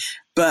read.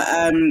 But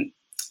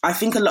I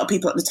think a lot of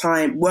people at the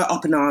time were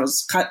up in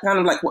arms, kind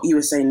of like what you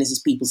were saying, this is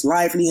people's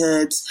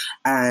livelihoods,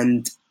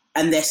 and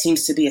there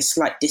seems to be a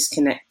slight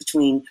disconnect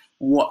between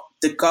what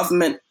the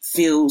government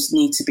feels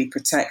need to be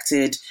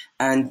protected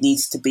and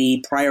needs to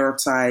be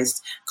prioritized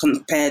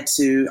compared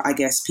to, I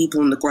guess,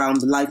 people on the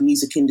ground, the live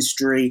music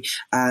industry,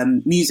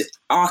 music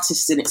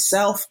artists in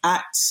itself,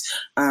 acts,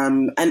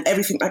 and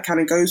everything that kind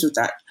of goes with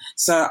that.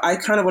 So I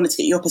kind of wanted to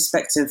get your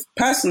perspective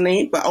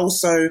personally, but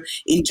also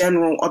in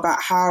general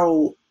about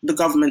how the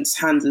government's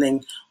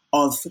handling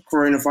of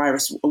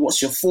coronavirus.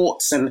 What's your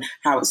thoughts and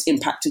how it's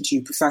impacted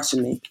you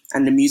professionally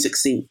and the music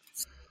scene?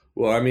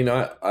 Well, I mean,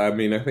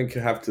 I think I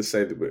have to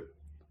say that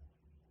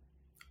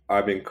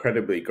I'm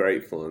incredibly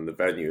grateful, and the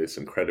venue is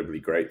incredibly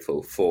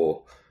grateful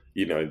for,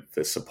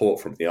 the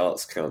support from the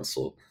Arts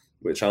Council,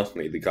 which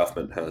ultimately the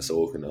government has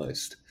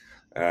organised.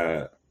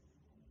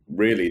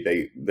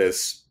 Really,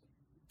 there's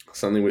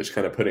something which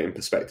kind of put it in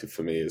perspective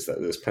for me is that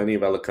there's plenty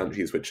of other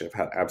countries which have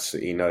had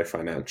absolutely no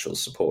financial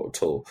support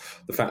at all.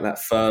 The fact that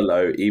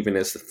furlough even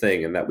is the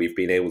thing and that we've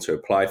been able to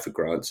apply for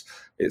grants,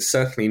 it's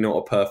certainly not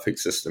a perfect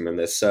system, and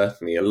there's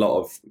certainly a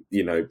lot of,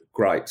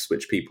 gripes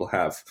which people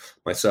have,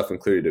 myself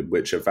included,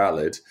 which are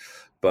valid.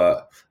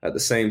 But at the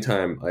same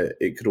time,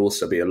 it could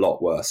also be a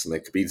lot worse, and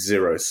there could be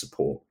zero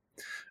support.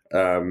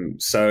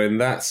 So in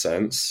that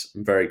sense,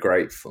 I'm very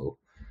grateful.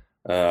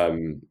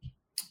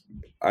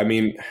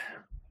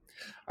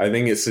 I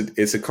think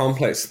it's a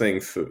complex thing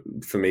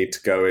for me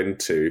to go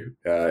into.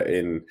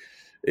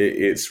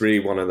 It's really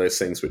one of those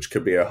things which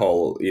could be a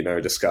whole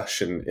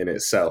discussion in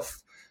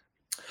itself.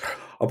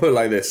 I'll put it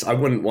like this: I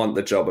wouldn't want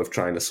the job of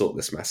trying to sort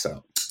this mess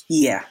out.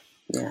 Yeah.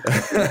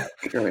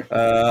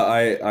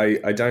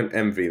 I don't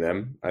envy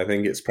them. I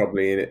think it's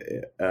probably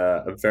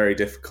a very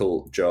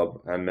difficult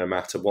job, and no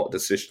matter what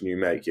decision you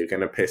make, you're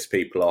going to piss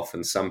people off,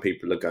 and some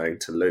people are going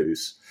to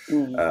lose,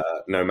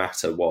 no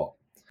matter what.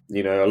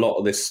 A lot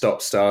of this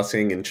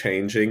stop-starting and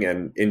changing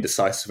and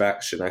indecisive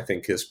action, I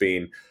think, has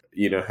been,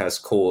 has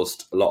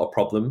caused a lot of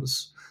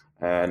problems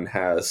and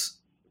has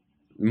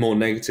more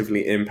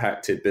negatively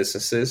impacted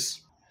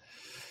businesses.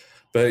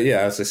 But yeah,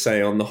 as I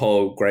say, on the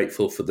whole,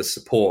 grateful for the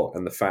support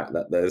and the fact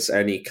that there's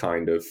any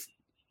kind of,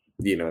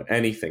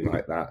 anything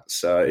like that.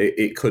 So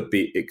it could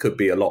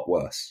be a lot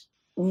worse.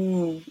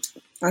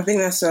 I think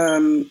that's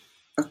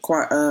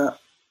quite a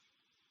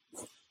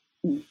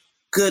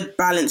good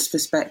balanced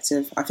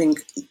perspective. I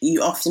think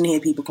you often hear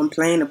people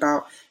complain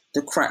about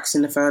the cracks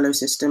in the furlough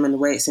system and the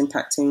way it's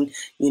impacting,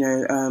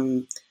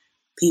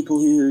 people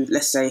who,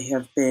 let's say,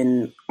 have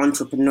been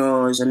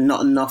entrepreneurs and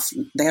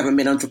they haven't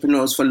been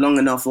entrepreneurs for long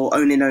enough, or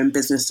owning their own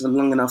business for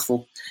long enough,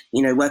 or,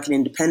 working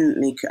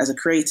independently as a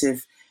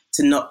creative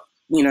to not,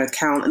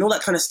 count, and all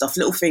that kind of stuff,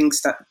 little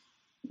things that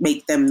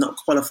make them not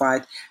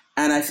qualified.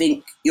 And I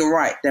think you're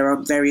right. There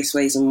are various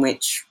ways in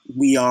which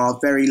we are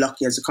very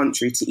lucky as a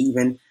country to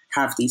even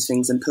have these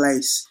things in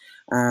place,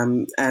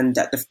 and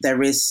that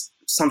there is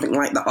something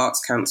like the Arts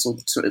Council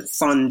to sort of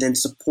fund and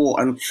support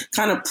and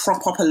kind of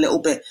prop up a little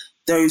bit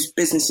those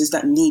businesses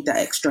that need that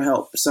extra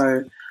help.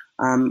 So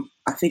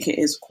I think it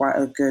is quite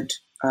a good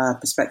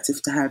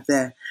perspective to have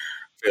there.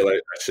 I feel like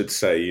I should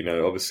say,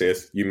 obviously,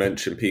 as you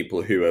mentioned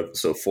people who have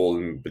sort of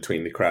fallen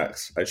between the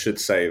cracks, I should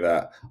say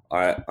that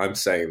I'm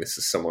saying this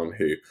as someone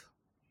who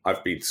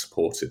I've been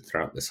supported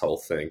throughout this whole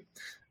thing,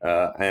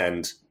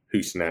 and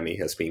Hootenanny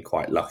has been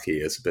quite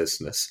lucky as a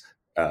business.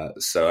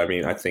 So,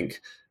 I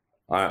think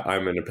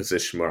I'm in a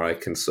position where I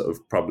can sort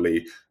of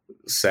probably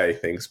say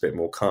things a bit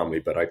more calmly,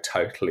 but I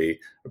totally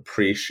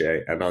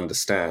appreciate and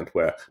understand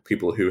where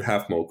people who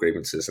have more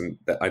grievances, and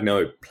I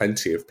know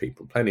plenty of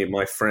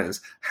my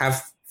friends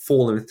have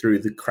fallen through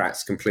the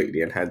cracks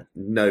completely and had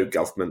no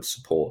government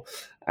support.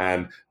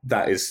 And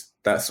that's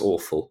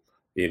awful.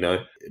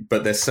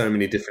 But there's so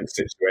many different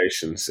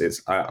situations.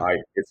 It's hard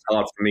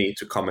for me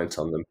to comment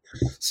on them.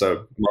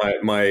 So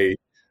my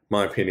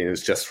opinion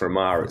is just from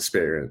our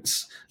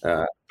experience.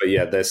 But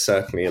yeah, there's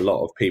certainly a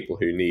lot of people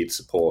who need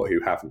support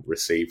who haven't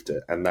received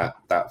it, and that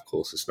of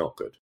course is not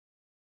good.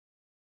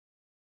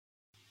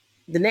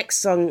 The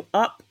next song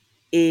up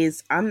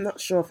is, I'm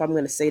not sure if I'm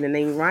going to say the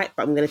name right,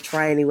 but I'm going to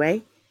try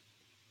anyway.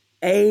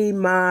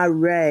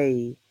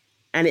 Amaarae.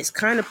 And it's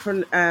kind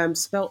of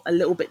spelt a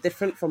little bit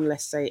different from,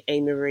 let's say,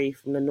 Amerie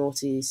from the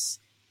Naughties,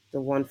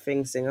 the One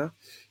Thing singer.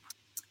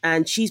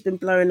 And she's been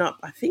blowing up.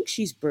 I think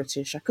she's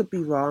British. I could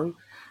be wrong.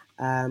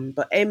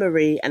 But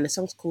Amerie, and the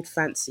song's called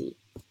Fancy.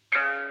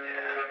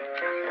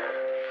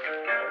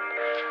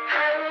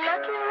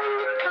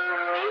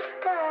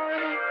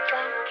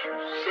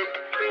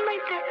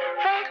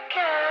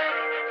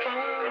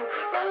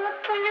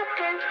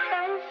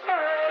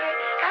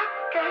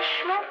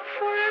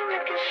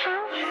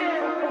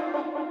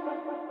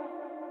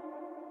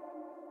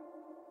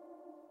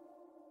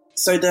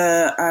 So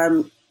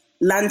the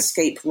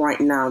landscape right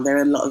now, there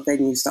are a lot of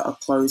venues that are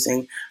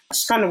closing. I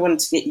just kind of wanted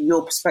to get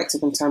your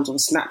perspective in terms of a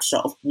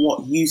snapshot of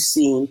what you've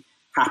seen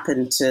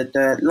happen to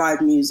the live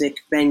music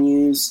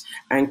venues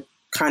and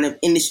kind of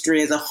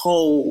industry as a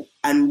whole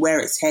and where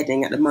it's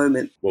heading at the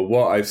moment. Well,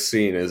 what I've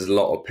seen is a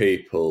lot of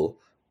people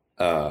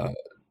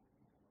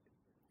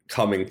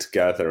coming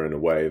together in a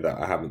way that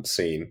I haven't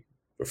seen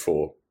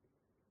before.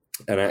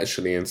 And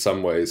actually, in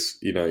some ways,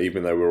 you know,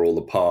 even though we're all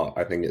apart,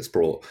 I think it's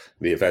brought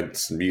the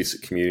events and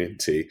music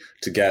community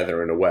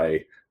together in a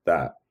way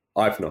that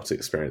I've not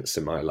experienced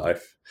in my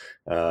life.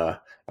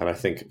 And I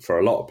think for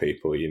a lot of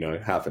people, you know,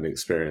 haven't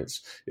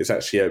experienced, it's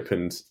actually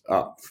opened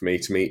up for me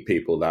to meet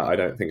people that I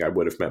don't think I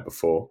would have met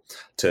before,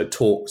 to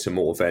talk to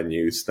more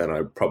venues than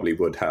I probably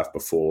would have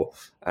before,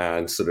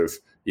 and sort of,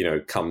 you know,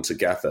 come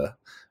together.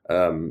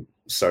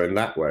 So in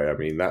that way, I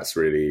mean, that's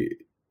really,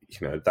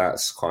 you know,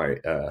 that's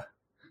quite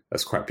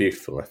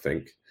beautiful, I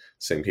think,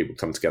 seeing people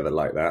come together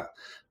like that.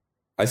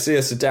 I see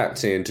us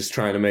adapting and just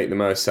trying to make the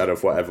most out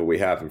of whatever we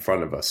have in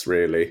front of us,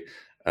 really.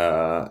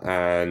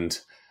 And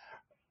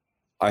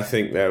I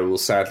think there will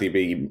sadly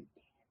be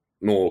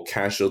more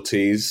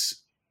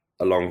casualties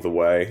along the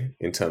way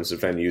in terms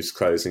of venues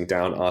closing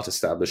down, art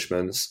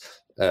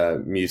establishments,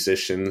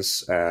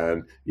 musicians,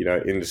 and, you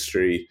know,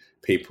 industry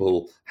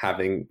people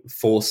being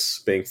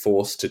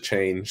forced to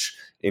change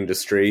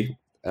industry,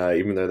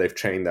 even though they've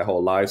trained their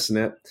whole lives in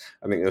it.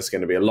 I think there's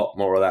going to be a lot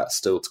more of that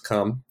still to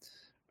come,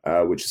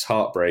 which is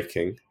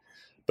heartbreaking.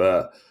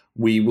 But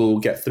we will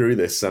get through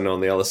this, and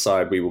on the other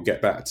side, we will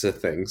get back to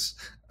things.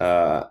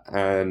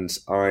 And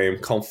I am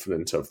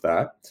confident of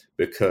that,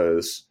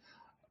 because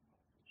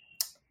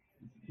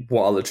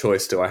what other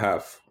choice do I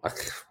have?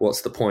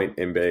 What's the point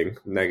in being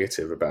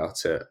negative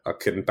about it? I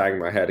can bang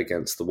my head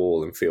against the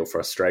wall and feel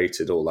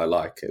frustrated all I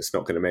like. It's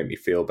not going to make me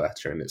feel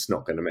better, and it's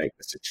not going to make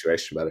the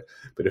situation better.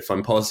 But if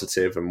I'm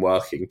positive and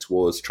working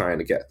towards trying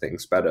to get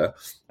things better,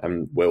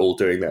 and we're all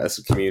doing that as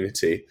a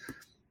community,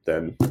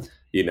 then,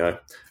 you know,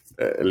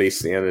 at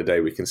least at the end of the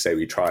day, we can say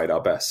we tried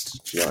our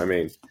best. Do you know what I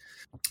mean?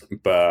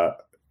 But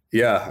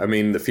yeah, I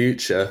mean, the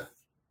future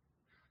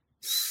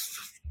is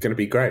going to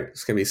be great.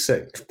 It's going to be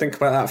sick. Think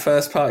about that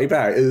first party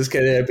back. It's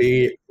going to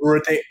be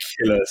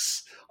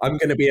ridiculous. I'm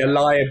going to be a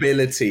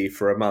liability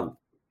for a month,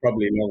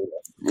 probably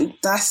longer.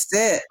 That's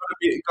it.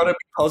 Got to be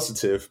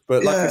positive.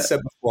 But like I said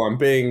before, I'm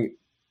being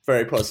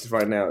very positive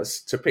right now.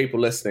 It's, to people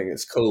listening,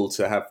 it's cool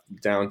to have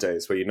down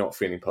days where you're not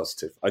feeling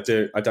positive. I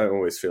don't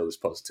always feel this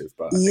positive,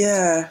 but I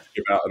think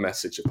it's about a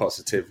message of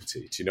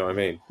positivity. Do you know what I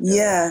mean?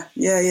 Yeah.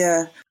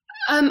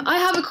 I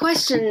have a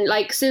question,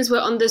 like, since we're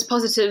on this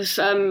positive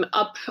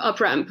up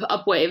ramp,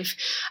 up wave.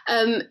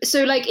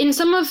 So like in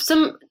some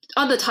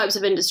other types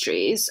of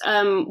industries,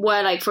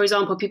 where, like, for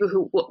example, people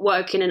who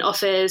work in an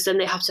office and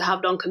they have to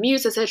have long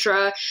commutes,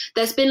 etc.,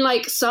 there's been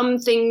like some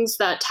things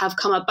that have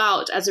come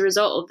about as a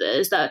result of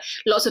this that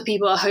lots of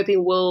people are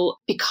hoping will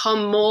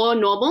become more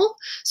normal.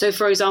 So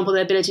for example,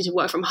 the ability to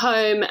work from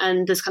home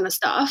and this kind of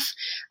stuff.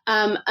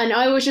 And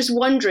I was just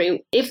wondering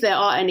if there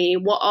are any,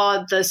 what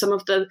are some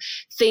of the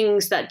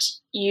things that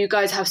you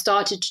guys have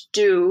started to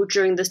do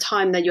during this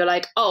time that you're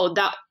like, oh,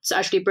 that's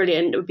actually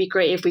brilliant. It would be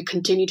great if we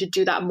continue to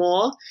do that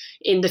more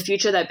in the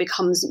future, that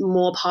becomes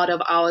more part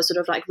of our sort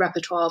of like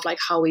repertoire of like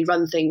how we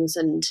run things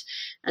and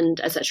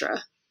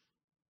etc.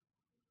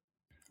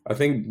 I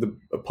think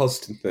a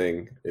positive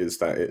thing is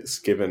that it's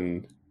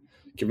given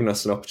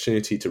us an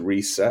opportunity to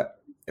reset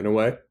in a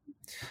way,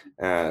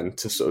 and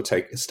to sort of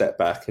take a step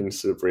back and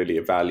sort of really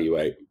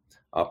evaluate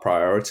our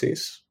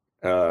priorities,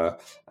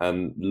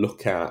 and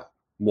look at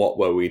what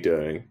were we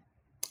doing,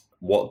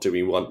 what do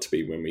we want to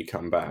be when we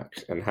come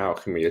back, and how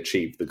can we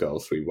achieve the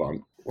goals we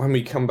want. When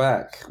we come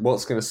back,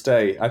 what's going to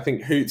stay? I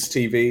think Hoots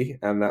TV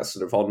and that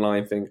sort of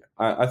online thing,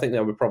 I think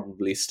that would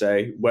probably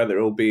stay. Whether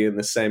it will be in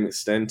the same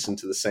extent and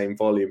to the same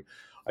volume,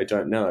 I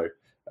don't know.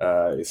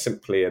 It's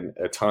simply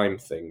a time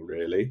thing,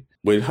 really.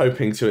 We're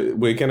going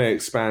to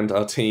expand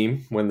our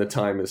team when the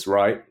time is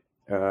right,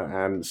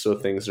 and so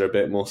things are a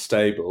bit more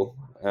stable.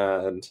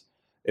 And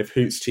if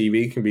Hoots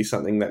TV can be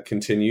something that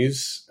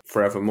continues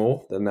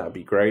forevermore, then that would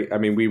be great. I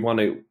mean, we're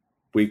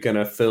going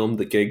to film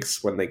the gigs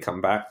when they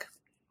come back,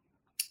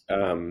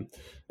 and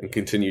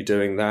continue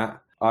doing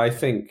that. I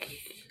think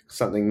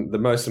the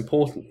most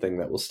important thing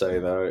that will stay,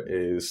 though,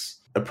 is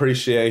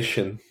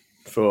appreciation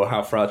for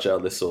how fragile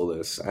this all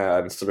is,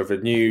 and sort of a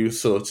new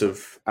sort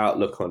of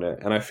outlook on it.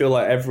 And I feel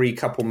like every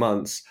couple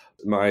months,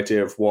 my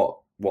idea of what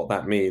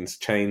that means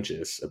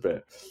changes a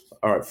bit.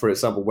 All right, for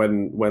example,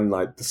 when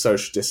like the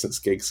social distance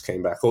gigs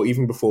came back, or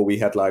even before we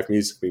had live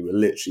music, we were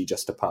literally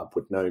just a pub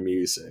with no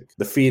music.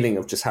 The feeling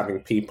of just having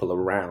people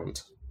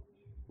around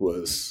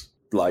was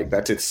like,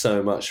 that did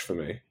so much for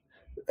me.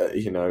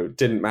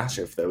 Didn't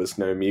matter if there was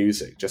no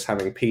music, just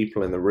having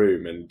people in the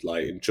room and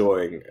like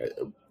enjoying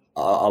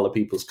other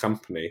people's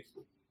company.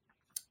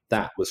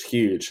 That was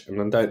huge.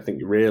 And I don't think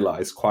you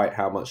realise quite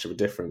how much of a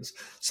difference.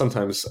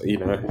 Sometimes,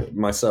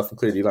 myself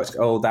included, you like to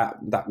go, oh,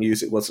 that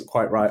music wasn't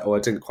quite right, or I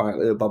didn't quite,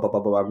 blah, blah, blah,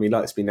 blah. I mean, we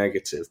like to be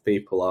negative.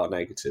 People are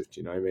negative,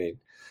 do you know what I mean?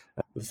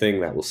 The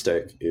thing that will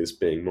stick is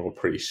being more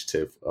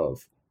appreciative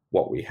of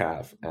what we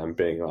have, and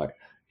being like,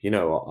 you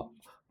know what,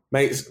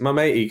 my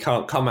matey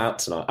can't come out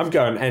tonight. I'm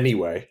going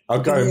anyway.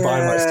 I'll go and buy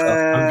my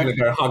stuff. I'm going to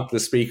go hug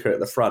the speaker at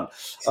the front.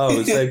 Oh,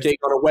 it's a gig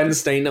on a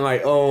Wednesday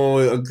night. Oh,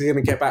 I'm going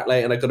to get back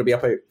late and I've got to be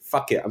up.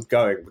 Fuck it, I'm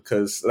going,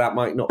 because that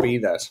might not be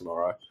there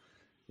tomorrow.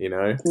 you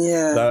know?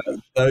 Yeah.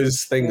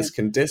 Those things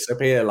can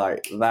disappear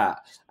like that.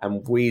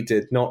 And we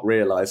did not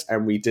realize,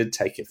 and we did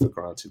take it for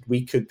granted.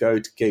 We could go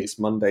to gigs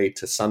Monday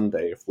to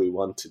Sunday if we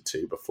wanted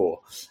to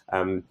before.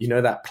 You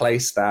know, that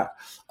place that,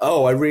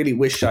 oh, I really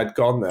wish I'd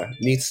gone there.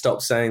 You need to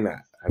stop saying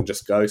that and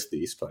just go to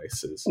these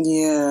places.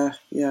 Yeah.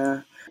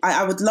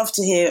 I would love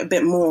to hear a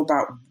bit more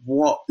about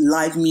what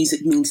live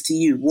music means to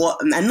you.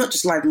 And not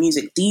just live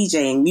music,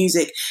 DJing,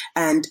 music,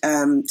 and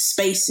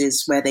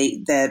spaces where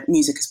their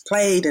music is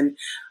played. And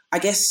I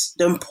guess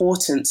the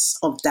importance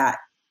of that,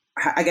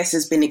 I guess,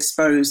 has been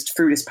exposed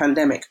through this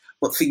pandemic.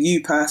 But for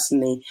you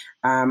personally,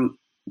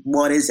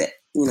 what is it?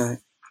 You know,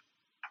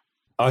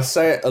 I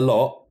say it a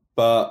lot,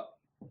 but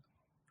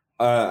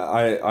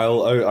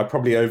I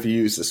probably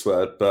overuse this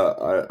word,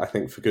 but I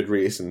think for good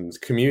reasons.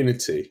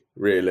 Community,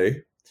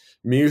 really.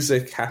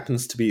 Music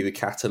happens to be the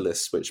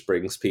catalyst which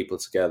brings people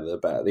together,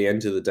 but at the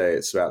end of the day,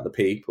 it's about the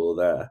people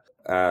there,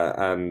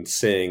 and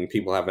seeing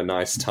people have a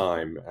nice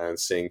time and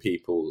seeing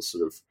people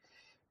sort of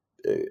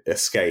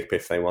escape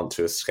if they want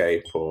to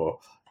escape, or,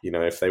 you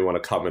know, if they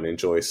want to come and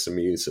enjoy some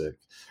music.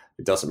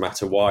 It doesn't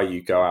matter why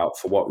you go out,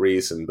 for what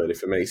reason, but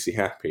if it makes you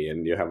happy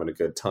and you're having a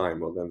good time,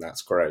 well, then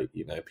that's great.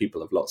 You know, people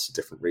have lots of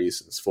different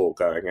reasons for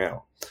going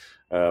out.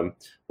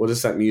 What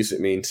does that music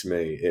mean to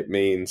me? It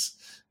means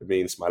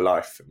my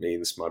life. It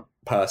means my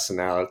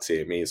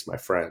personality. It means my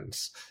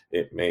friends.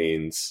 It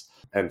means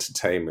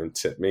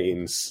entertainment. It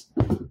means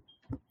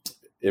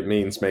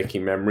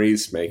making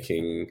memories,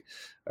 making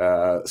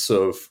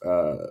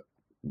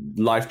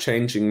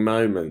life-changing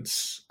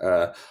moments.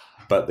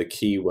 But the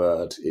key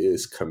word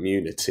is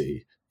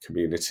community.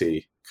 Coming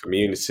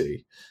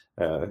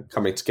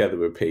together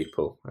with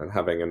people and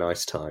having a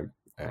nice time.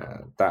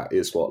 That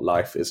is what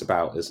life is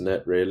about, isn't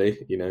it, really?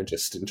 You know,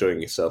 just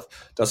enjoying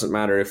yourself. Doesn't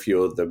matter if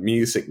you're the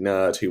music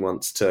nerd who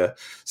wants to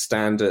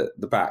stand at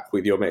the back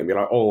with your mate and be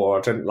like, oh,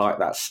 I didn't like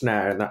that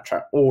snare in that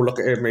track. Oh, look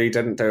at him, he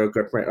didn't do a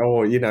good mate.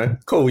 Oh, you know,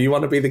 cool. You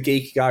want to be the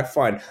geeky guy?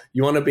 Fine.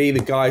 You want to be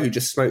the guy who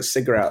just smokes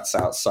cigarettes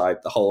outside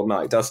the whole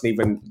night, doesn't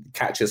even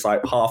catches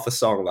like half a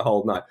song the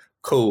whole night.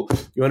 Cool.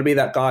 You want to be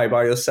that guy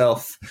by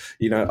yourself,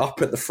 you know,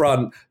 up at the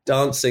front,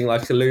 dancing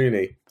like a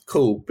loony.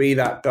 Cool, be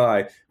that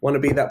guy. Want to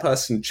be that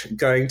person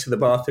going to the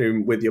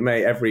bathroom with your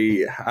mate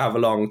every however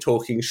long,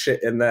 talking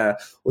shit in there,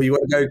 or you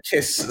want to go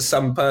kiss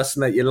some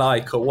person that you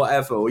like, or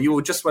whatever, or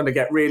you just want to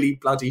get really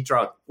bloody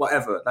drunk,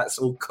 whatever. That's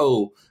all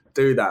cool.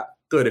 Do that.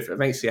 Good. If it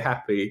makes you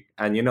happy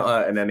and you're not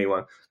hurting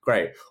anyone,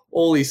 great.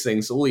 All these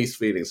things, all these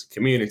feelings,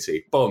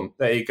 community. Boom.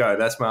 There you go.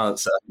 That's my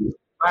answer.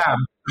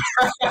 Bam.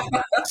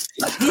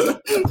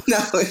 No.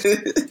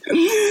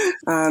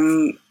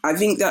 I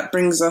think that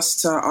brings us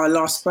to our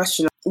last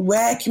question.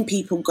 Where can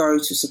people go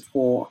to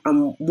support,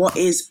 and what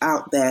is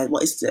out there?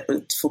 What is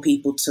for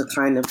people to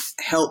kind of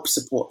help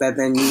support their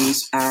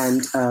venues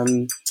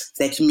and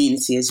their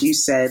community, as you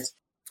said?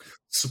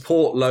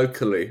 Support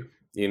locally,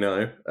 you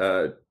know.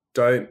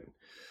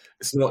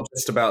 It's not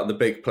just about the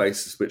big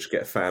places which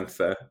get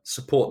fanfare.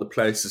 Support the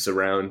places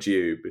around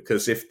you,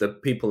 because if the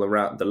people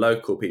around, the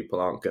local people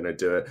aren't going to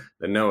do it,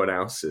 then no one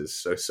else is.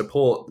 So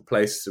support the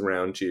places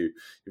around you.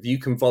 If you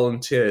can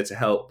volunteer to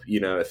help, you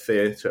know, a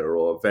theatre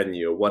or a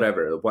venue or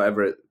whatever,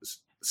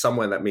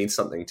 somewhere that means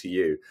something to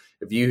you.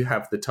 If you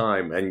have the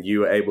time and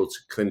you are able to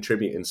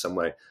contribute in some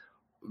way,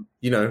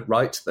 you know,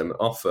 write to them,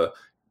 offer.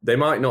 They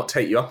might not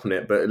take you up on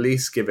it, but at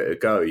least give it a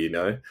go, you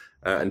know.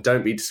 And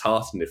don't be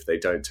disheartened if they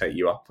don't take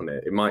you up on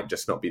it. It might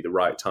just not be the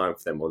right time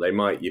for them, or they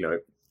might, you know,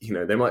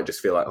 they might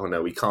just feel like, oh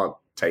no, we can't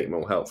take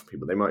more help from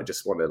people. They might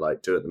just want to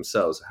like do it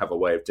themselves, have a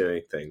way of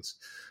doing things.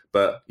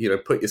 But, you know,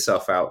 put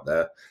yourself out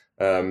there.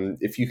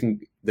 If you can,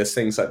 there's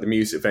things like the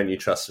Music Venue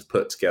Trust have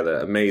put together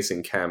an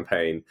amazing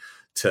campaign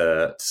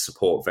to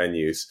support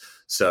venues.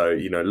 So,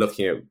 you know,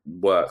 looking at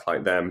work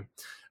like them,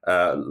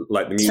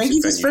 like the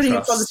Music Venue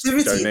Trust,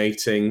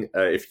 donating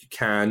if you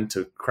can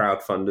to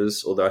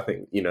crowdfunders, although I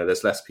think, you know,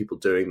 there's less people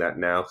doing that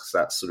now because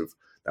that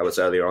was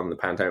earlier on in the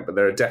pandemic, but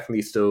there are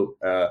definitely still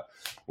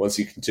ones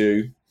you can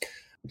do.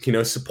 You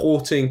know,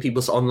 supporting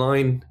people's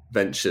online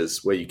ventures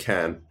where you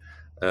can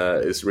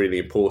is really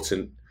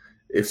important.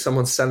 If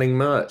someone's selling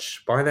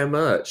merch, buy their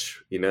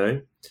merch, you know.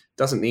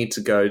 Doesn't need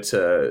to go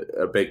to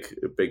a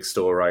big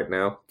store right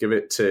now. Give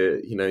it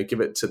to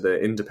the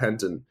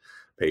independent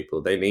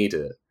people. They need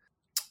it.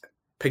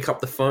 Pick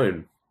up the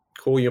phone,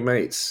 call your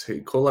mates,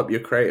 call up your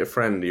creative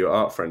friend, your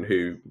art friend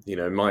who, you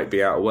know, might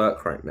be out of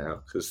work right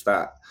now, because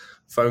that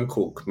phone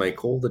call could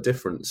make all the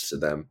difference to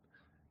them.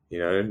 You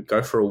know,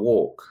 go for a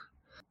walk,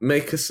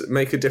 make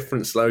a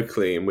difference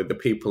locally and with the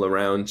people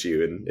around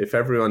you. And if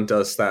everyone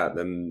does that,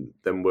 then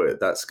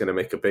that's going to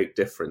make a big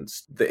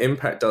difference. The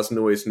impact doesn't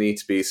always need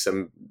to be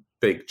some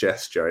big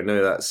gesture. I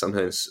know that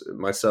sometimes,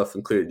 myself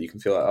included, you can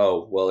feel like,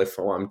 oh, well, if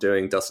what I'm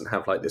doing doesn't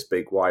have like this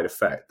big wide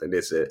effect, then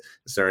is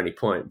there any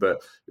point?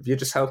 But if you're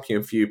just helping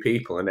a few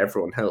people and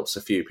everyone helps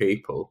a few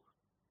people,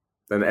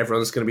 then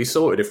everyone's going to be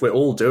sorted. If we're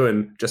all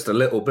doing just a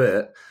little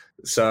bit,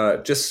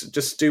 so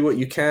just do what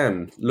you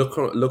can.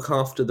 Look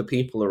after the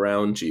people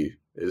around you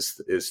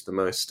is the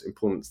most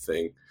important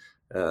thing,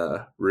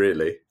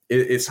 really.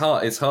 It's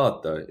hard. It's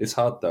hard though. It's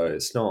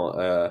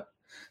not.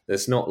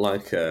 There's not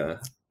like a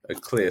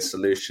clear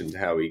solution to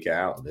how we get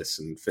out of this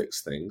and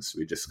fix things.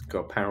 We just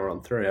got to power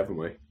on through, haven't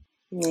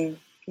we?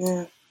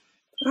 Yeah.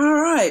 All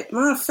right.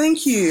 Well,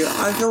 thank you.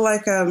 I feel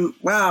like,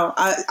 wow,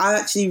 I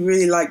actually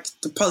really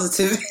liked the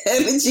positive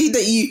energy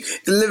that you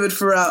delivered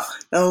throughout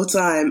the whole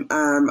time.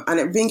 And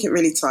I think it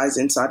really ties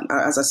into,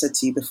 as I said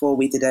to you before,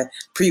 we did a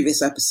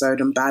previous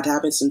episode on bad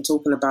habits and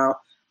talking about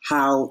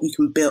how you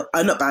can build,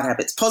 not bad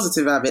habits,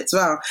 positive habits,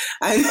 wow.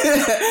 And,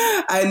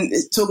 and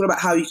talking about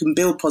how you can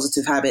build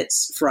positive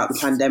habits throughout the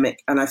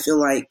pandemic. And I feel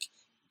like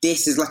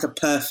this is like a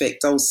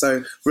perfect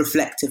also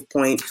reflective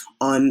point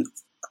on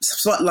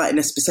spotlighting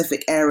a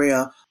specific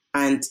area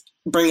and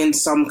bringing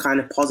some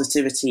kind of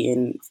positivity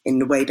in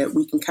the way that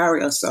we can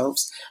carry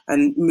ourselves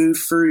and move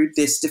through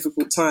this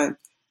difficult time.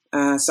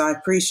 So I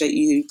appreciate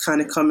you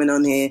kind of coming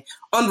on here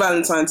on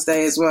Valentine's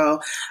Day as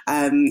well,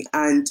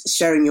 and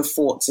sharing your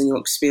thoughts and your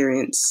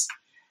experience.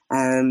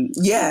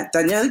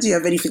 Danielle, do you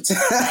have anything to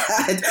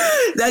add?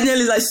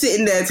 Danielle is like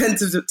sitting there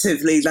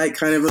tentatively, like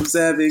kind of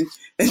observing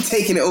and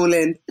taking it all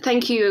in.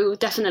 Thank you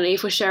definitely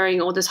for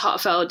sharing all this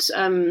heartfelt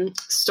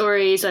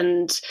stories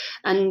and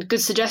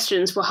good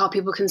suggestions for how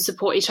people can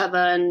support each other.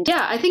 And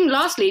yeah, I think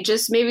lastly,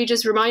 just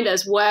remind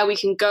us where we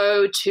can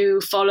go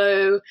to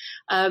follow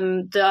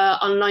the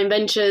online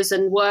ventures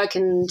and work,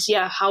 and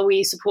how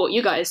we support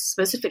you guys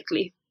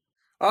specifically.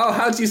 Oh,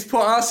 how do you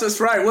support us? That's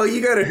right. Well, you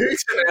go to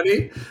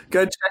Hootenanny.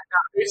 Go check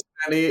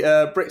out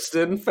Hootenanny,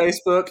 Brixton,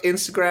 Facebook,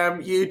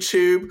 Instagram,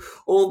 YouTube,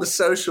 all the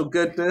social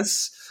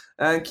goodness,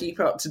 and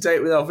keep up to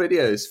date with our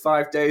videos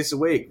 5 days a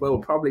week. Well,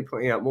 we're probably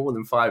putting out more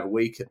than 5 a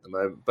week at the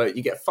moment, but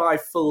you get 5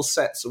 full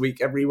sets a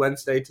week every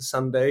Wednesday to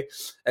Sunday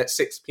at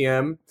 6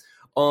 p.m.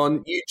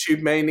 on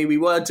YouTube mainly. We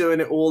were doing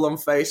it all on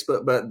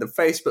Facebook, but the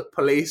Facebook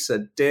police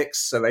are dicks,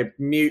 so they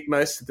mute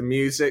most of the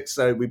music,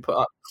 so we put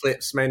up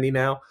clips mainly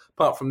now,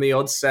 apart from the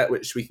odd set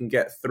which we can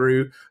get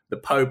through the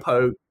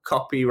Popo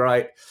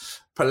copyright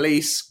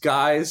police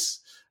guys.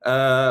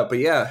 But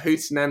yeah,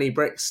 Hootenanny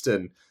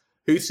Brixton.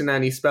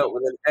 Hootenanny spelt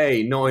with an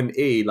A, not an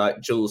E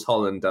like Jules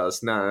Holland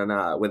does.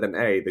 No, with an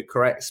A, the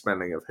correct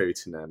spelling of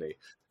Hootenanny.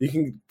 You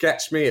can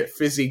catch me at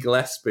Fizzy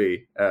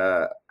Gillespie,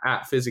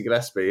 at Fizzy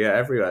Gillespie,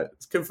 everywhere.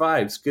 It's good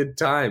vibes, good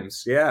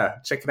times. Yeah,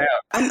 check it out.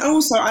 And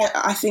also,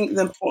 I think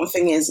the important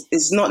thing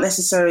is not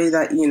necessarily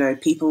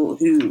that, people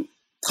who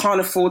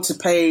can't afford to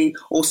pay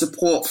or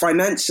support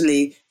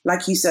financially.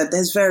 Like you said,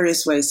 there's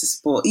various ways to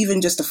support. Even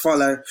just a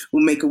follow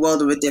will make a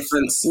world of a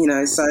difference,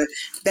 so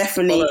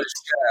definitely. Follow,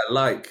 share,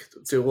 like,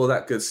 do all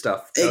that good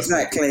stuff.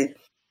 Exactly.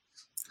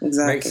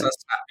 Makes us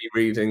happy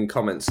reading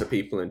comments of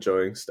people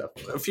enjoying stuff.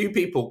 A few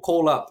people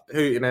call up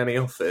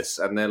Hootenanny office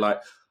and they're like,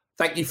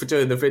 thank you for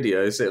doing the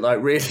videos. It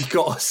like really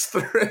got us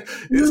through.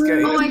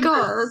 Oh my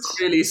God.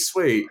 It's really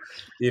sweet,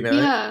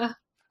 Yeah.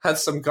 Had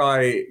some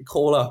guy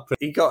call up.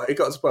 He got to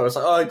the point. I was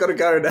like, I got to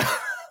go now.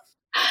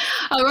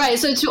 All right.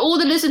 So to all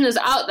the listeners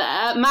out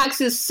there,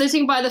 Max is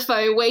sitting by the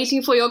phone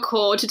waiting for your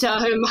call to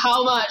tell him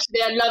how much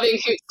they're loving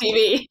Hoot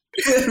TV.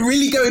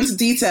 Really go into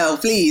detail,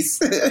 please.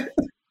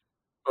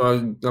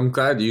 Well, I'm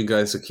glad you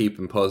guys are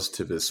keeping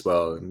positive as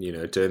well. And,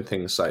 doing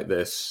things like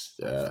this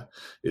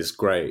is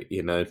great,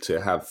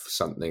 to have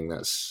something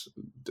that's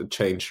to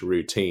change the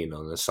routine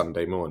on a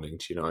Sunday morning.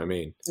 Do you know what I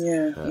mean?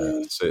 Yeah.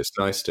 So it's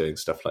nice doing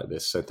stuff like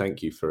this. So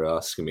thank you for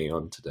asking me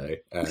on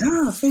today.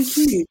 Thank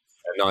you.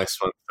 A nice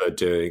one for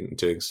doing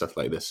stuff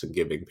like this and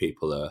giving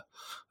people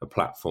a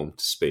platform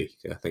to speak.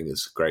 I think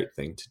it's a great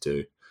thing to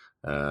do.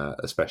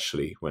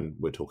 Especially when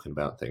we're talking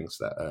about things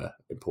that are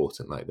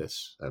important like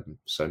this.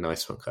 So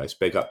nice one, guys.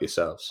 Big up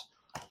yourselves.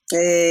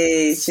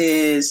 Hey,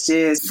 cheers.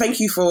 Thank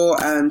you for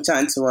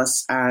chatting to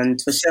us and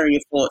for sharing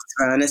your thoughts,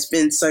 man. It's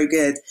been so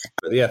good.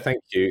 But yeah,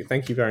 thank you.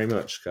 Thank you very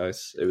much,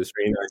 guys. It was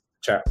really nice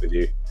to chat with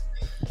you.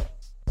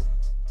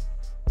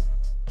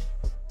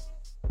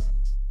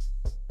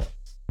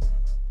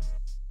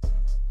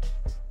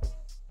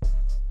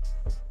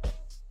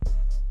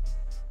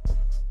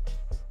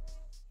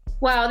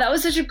 Wow, that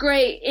was such a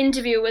great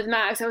interview with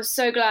Max. I was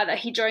so glad that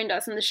he joined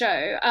us on the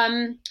show.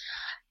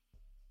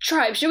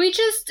 Tribe, should we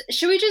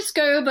just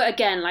go over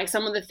again, like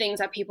some of the things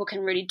that people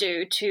can really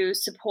do to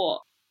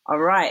support? All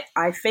right.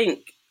 I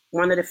think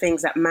one of the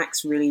things that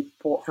Max really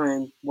brought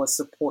home was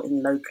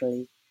supporting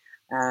locally.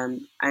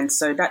 And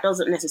so that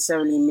doesn't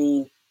necessarily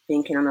mean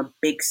thinking on a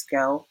big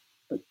scale,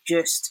 but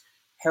just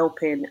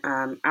helping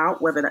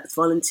out, whether that's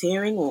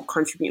volunteering or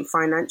contributing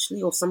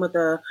financially, or some of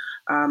the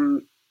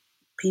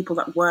people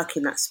that work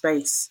in that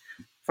space,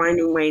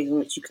 finding ways in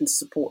which you can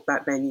support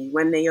that venue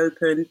when they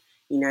open,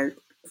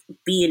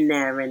 being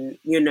there and,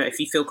 if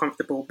you feel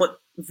comfortable, but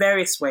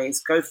various ways,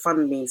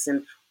 GoFundMes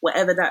and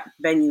whatever that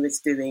venue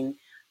is doing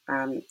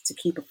to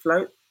keep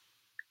afloat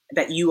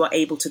that you are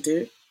able to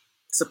do,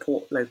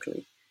 support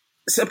locally.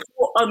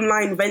 Support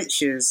online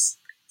ventures.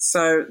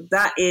 So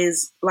that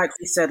is, like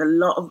we said, a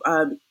lot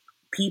of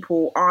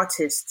people,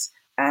 artists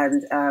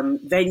and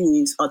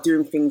venues are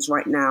doing things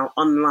right now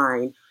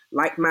online,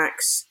 like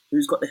Max,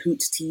 who's got the Hoot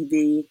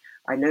TV.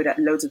 I know that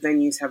loads of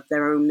venues have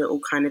their own little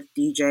kind of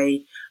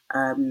DJ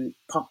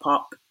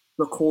pop-up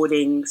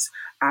recordings,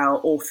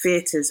 or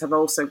theatres have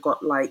also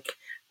got like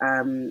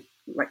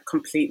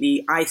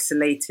completely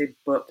isolated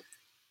but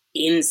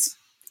in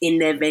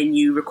their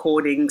venue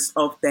recordings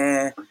of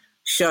their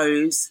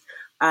shows.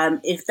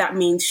 If that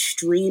means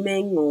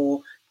streaming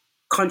or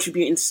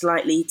contributing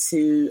slightly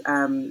to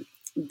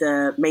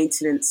the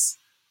maintenance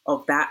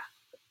of that,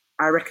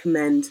 I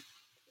recommend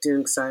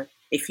doing so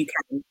if you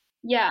can.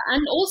 Yeah,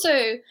 and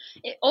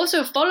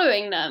also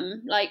following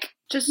them, like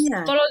just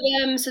follow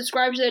them,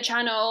 subscribe to their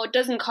channel.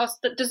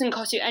 That doesn't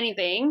cost you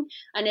anything,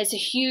 and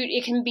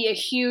it can be a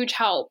huge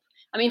help.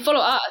 I mean, follow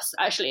us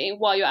actually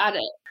while you're at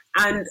it.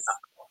 And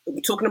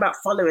talking about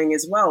following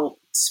as well,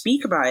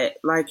 speak about it.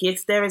 Like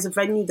if there is a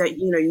venue that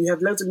you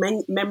have loads of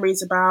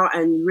memories about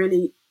and you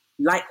really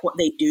like what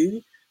they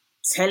do,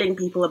 telling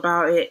people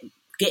about it,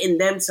 getting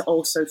them to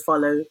also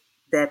follow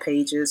their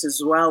pages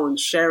as well, and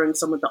sharing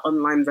some of the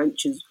online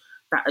ventures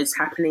that is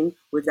happening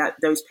with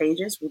those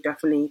pages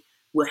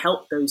will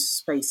help those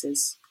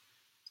spaces.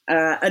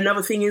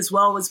 Another thing as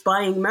well is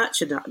buying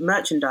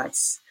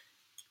merchandise.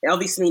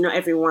 Obviously, not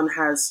everyone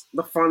has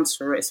the funds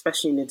for it,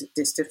 especially in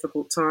these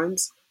difficult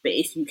times. But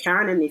if you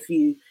can, and if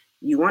you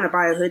want to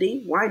buy a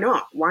hoodie, why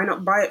not? Why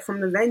not buy it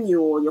from the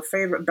venue or your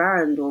favorite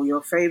band or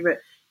your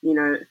favorite,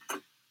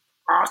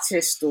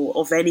 artist or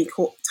of any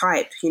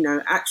type?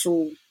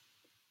 Actual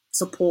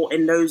support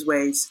in those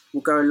ways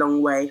will go a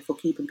long way for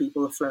keeping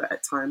people afloat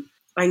at time.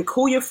 And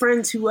call your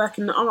friends who work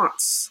in the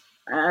arts.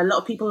 A lot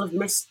of people have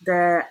missed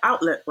their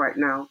outlet right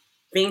now,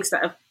 things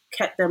that have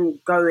kept them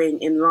going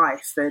in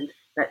life and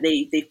that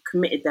they've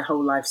committed their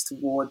whole lives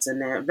towards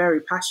and they're very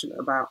passionate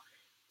about.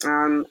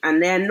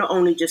 And they're not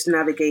only just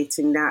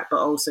navigating that, but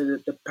also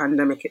the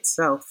pandemic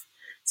itself.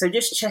 So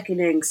just checking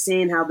in,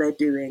 seeing how they're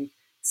doing,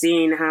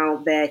 seeing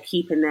how they're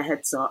keeping their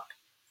heads up.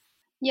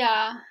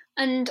 Yeah.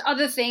 And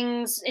other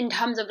things in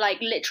terms of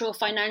like literal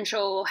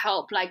financial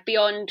help, like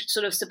beyond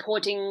sort of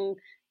supporting,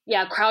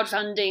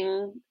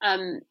 crowdfunding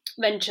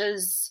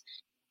ventures.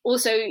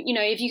 Also,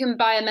 if you can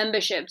buy a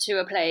membership to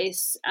a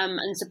place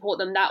and support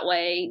them that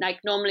way, like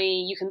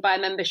normally you can buy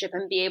a membership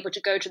and be able to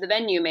go to the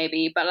venue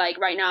maybe. But like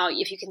right now,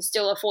 if you can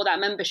still afford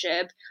that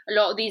membership, a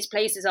lot of these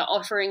places are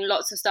offering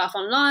lots of stuff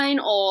online,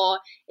 or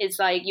it's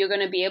like you're going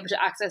to be able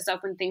to access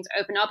stuff when things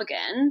open up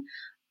again.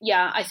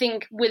 Yeah, I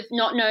think with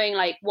not knowing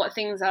like what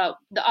things are,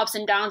 the ups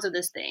and downs of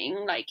this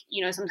thing, like,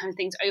 sometimes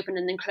things open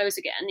and then close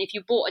again. If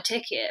you bought a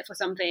ticket for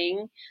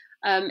something,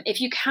 if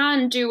you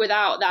can do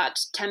without that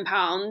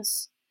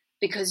 £10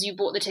 because you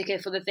bought the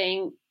ticket for the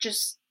thing,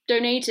 just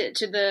donate it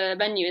to the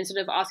venue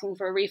instead of asking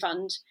for a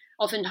refund.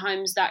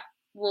 Oftentimes that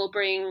will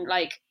bring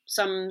like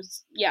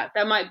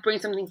that might bring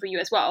something for you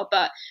as well.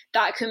 But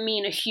that can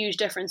mean a huge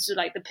difference to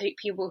like the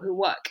people who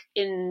work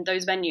in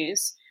those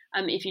venues.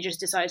 If you just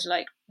decide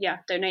to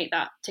donate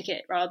that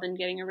ticket rather than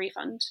getting a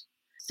refund.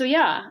 So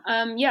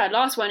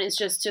last one is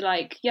just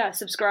to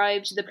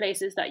subscribe to the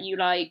places that you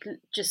like,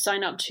 just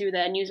sign up to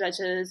their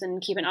newsletters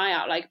and keep an eye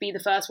out, like be the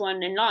first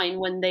one in line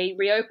when they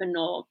reopen,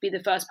 or be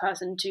the first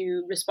person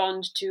to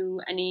respond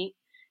to any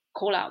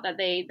call out that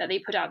they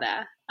put out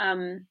there.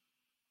 And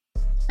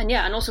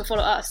also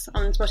follow us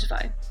on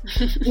Spotify.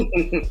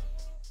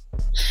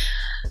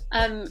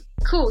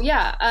 Cool.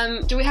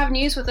 Do we have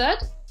news for Third?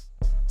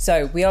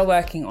 So we are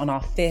working on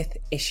our 5th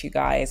issue,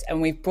 guys,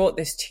 and we've brought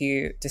this to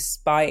you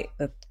despite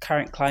the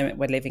current climate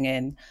we're living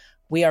in.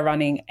 We are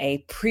running a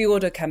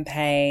pre-order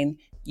campaign.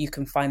 You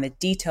can find the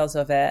details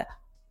of it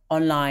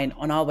online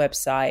on our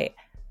website.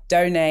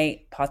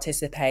 Donate,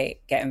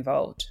 participate, get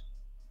involved.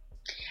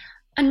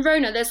 And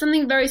Rona, there's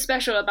something very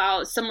special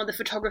about some of the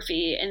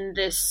photography in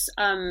this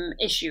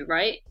issue,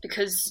 right?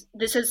 Because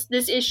this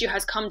issue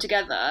has come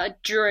together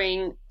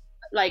during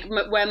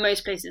where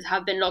most places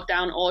have been locked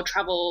down or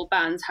travel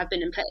bans have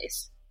been in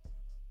place.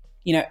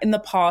 In the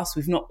past,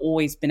 we've not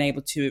always been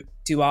able to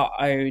do our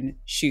own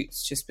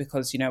shoots just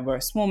because, we're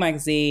a small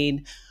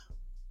magazine.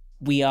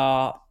 We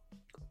are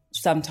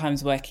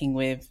sometimes working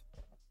with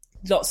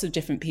lots of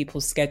different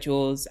people's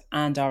schedules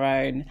and our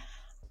own.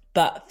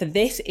 But for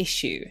this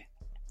issue,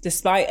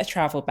 despite a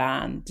travel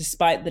ban,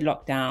 despite the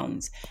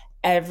lockdowns,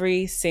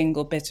 every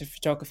single bit of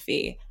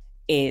photography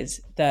is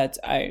Third's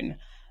own.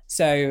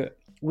 So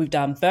we've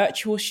done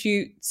virtual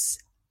shoots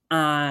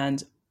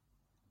and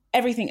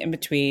everything in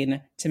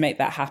between to make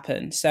that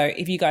happen. So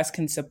if you guys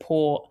can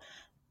support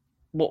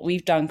what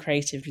we've done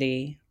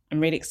creatively,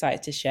 I'm really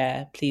excited to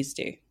share. Please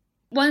do.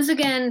 Once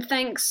again,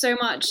 thanks so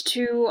much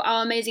to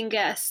our amazing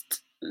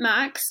guest,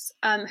 Max,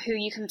 who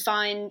you can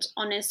find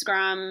on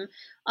Instagram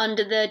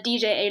under the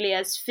DJ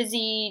alias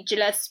Fizzy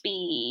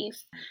Gillespie,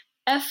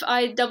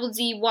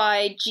 FIZZYGILLESPIE.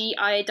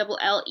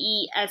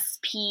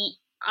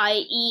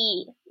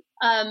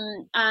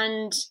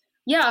 And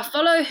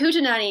follow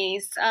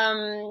Hootenannies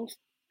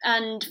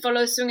and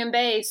follow Swing and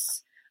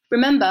Bass.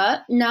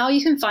 Remember, now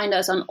you can find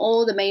us on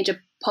all the major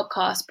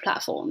podcast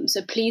platforms.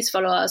 So please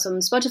follow us on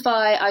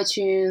Spotify,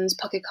 iTunes,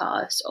 Pocket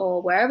Cast,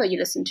 or wherever you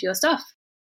listen to your stuff.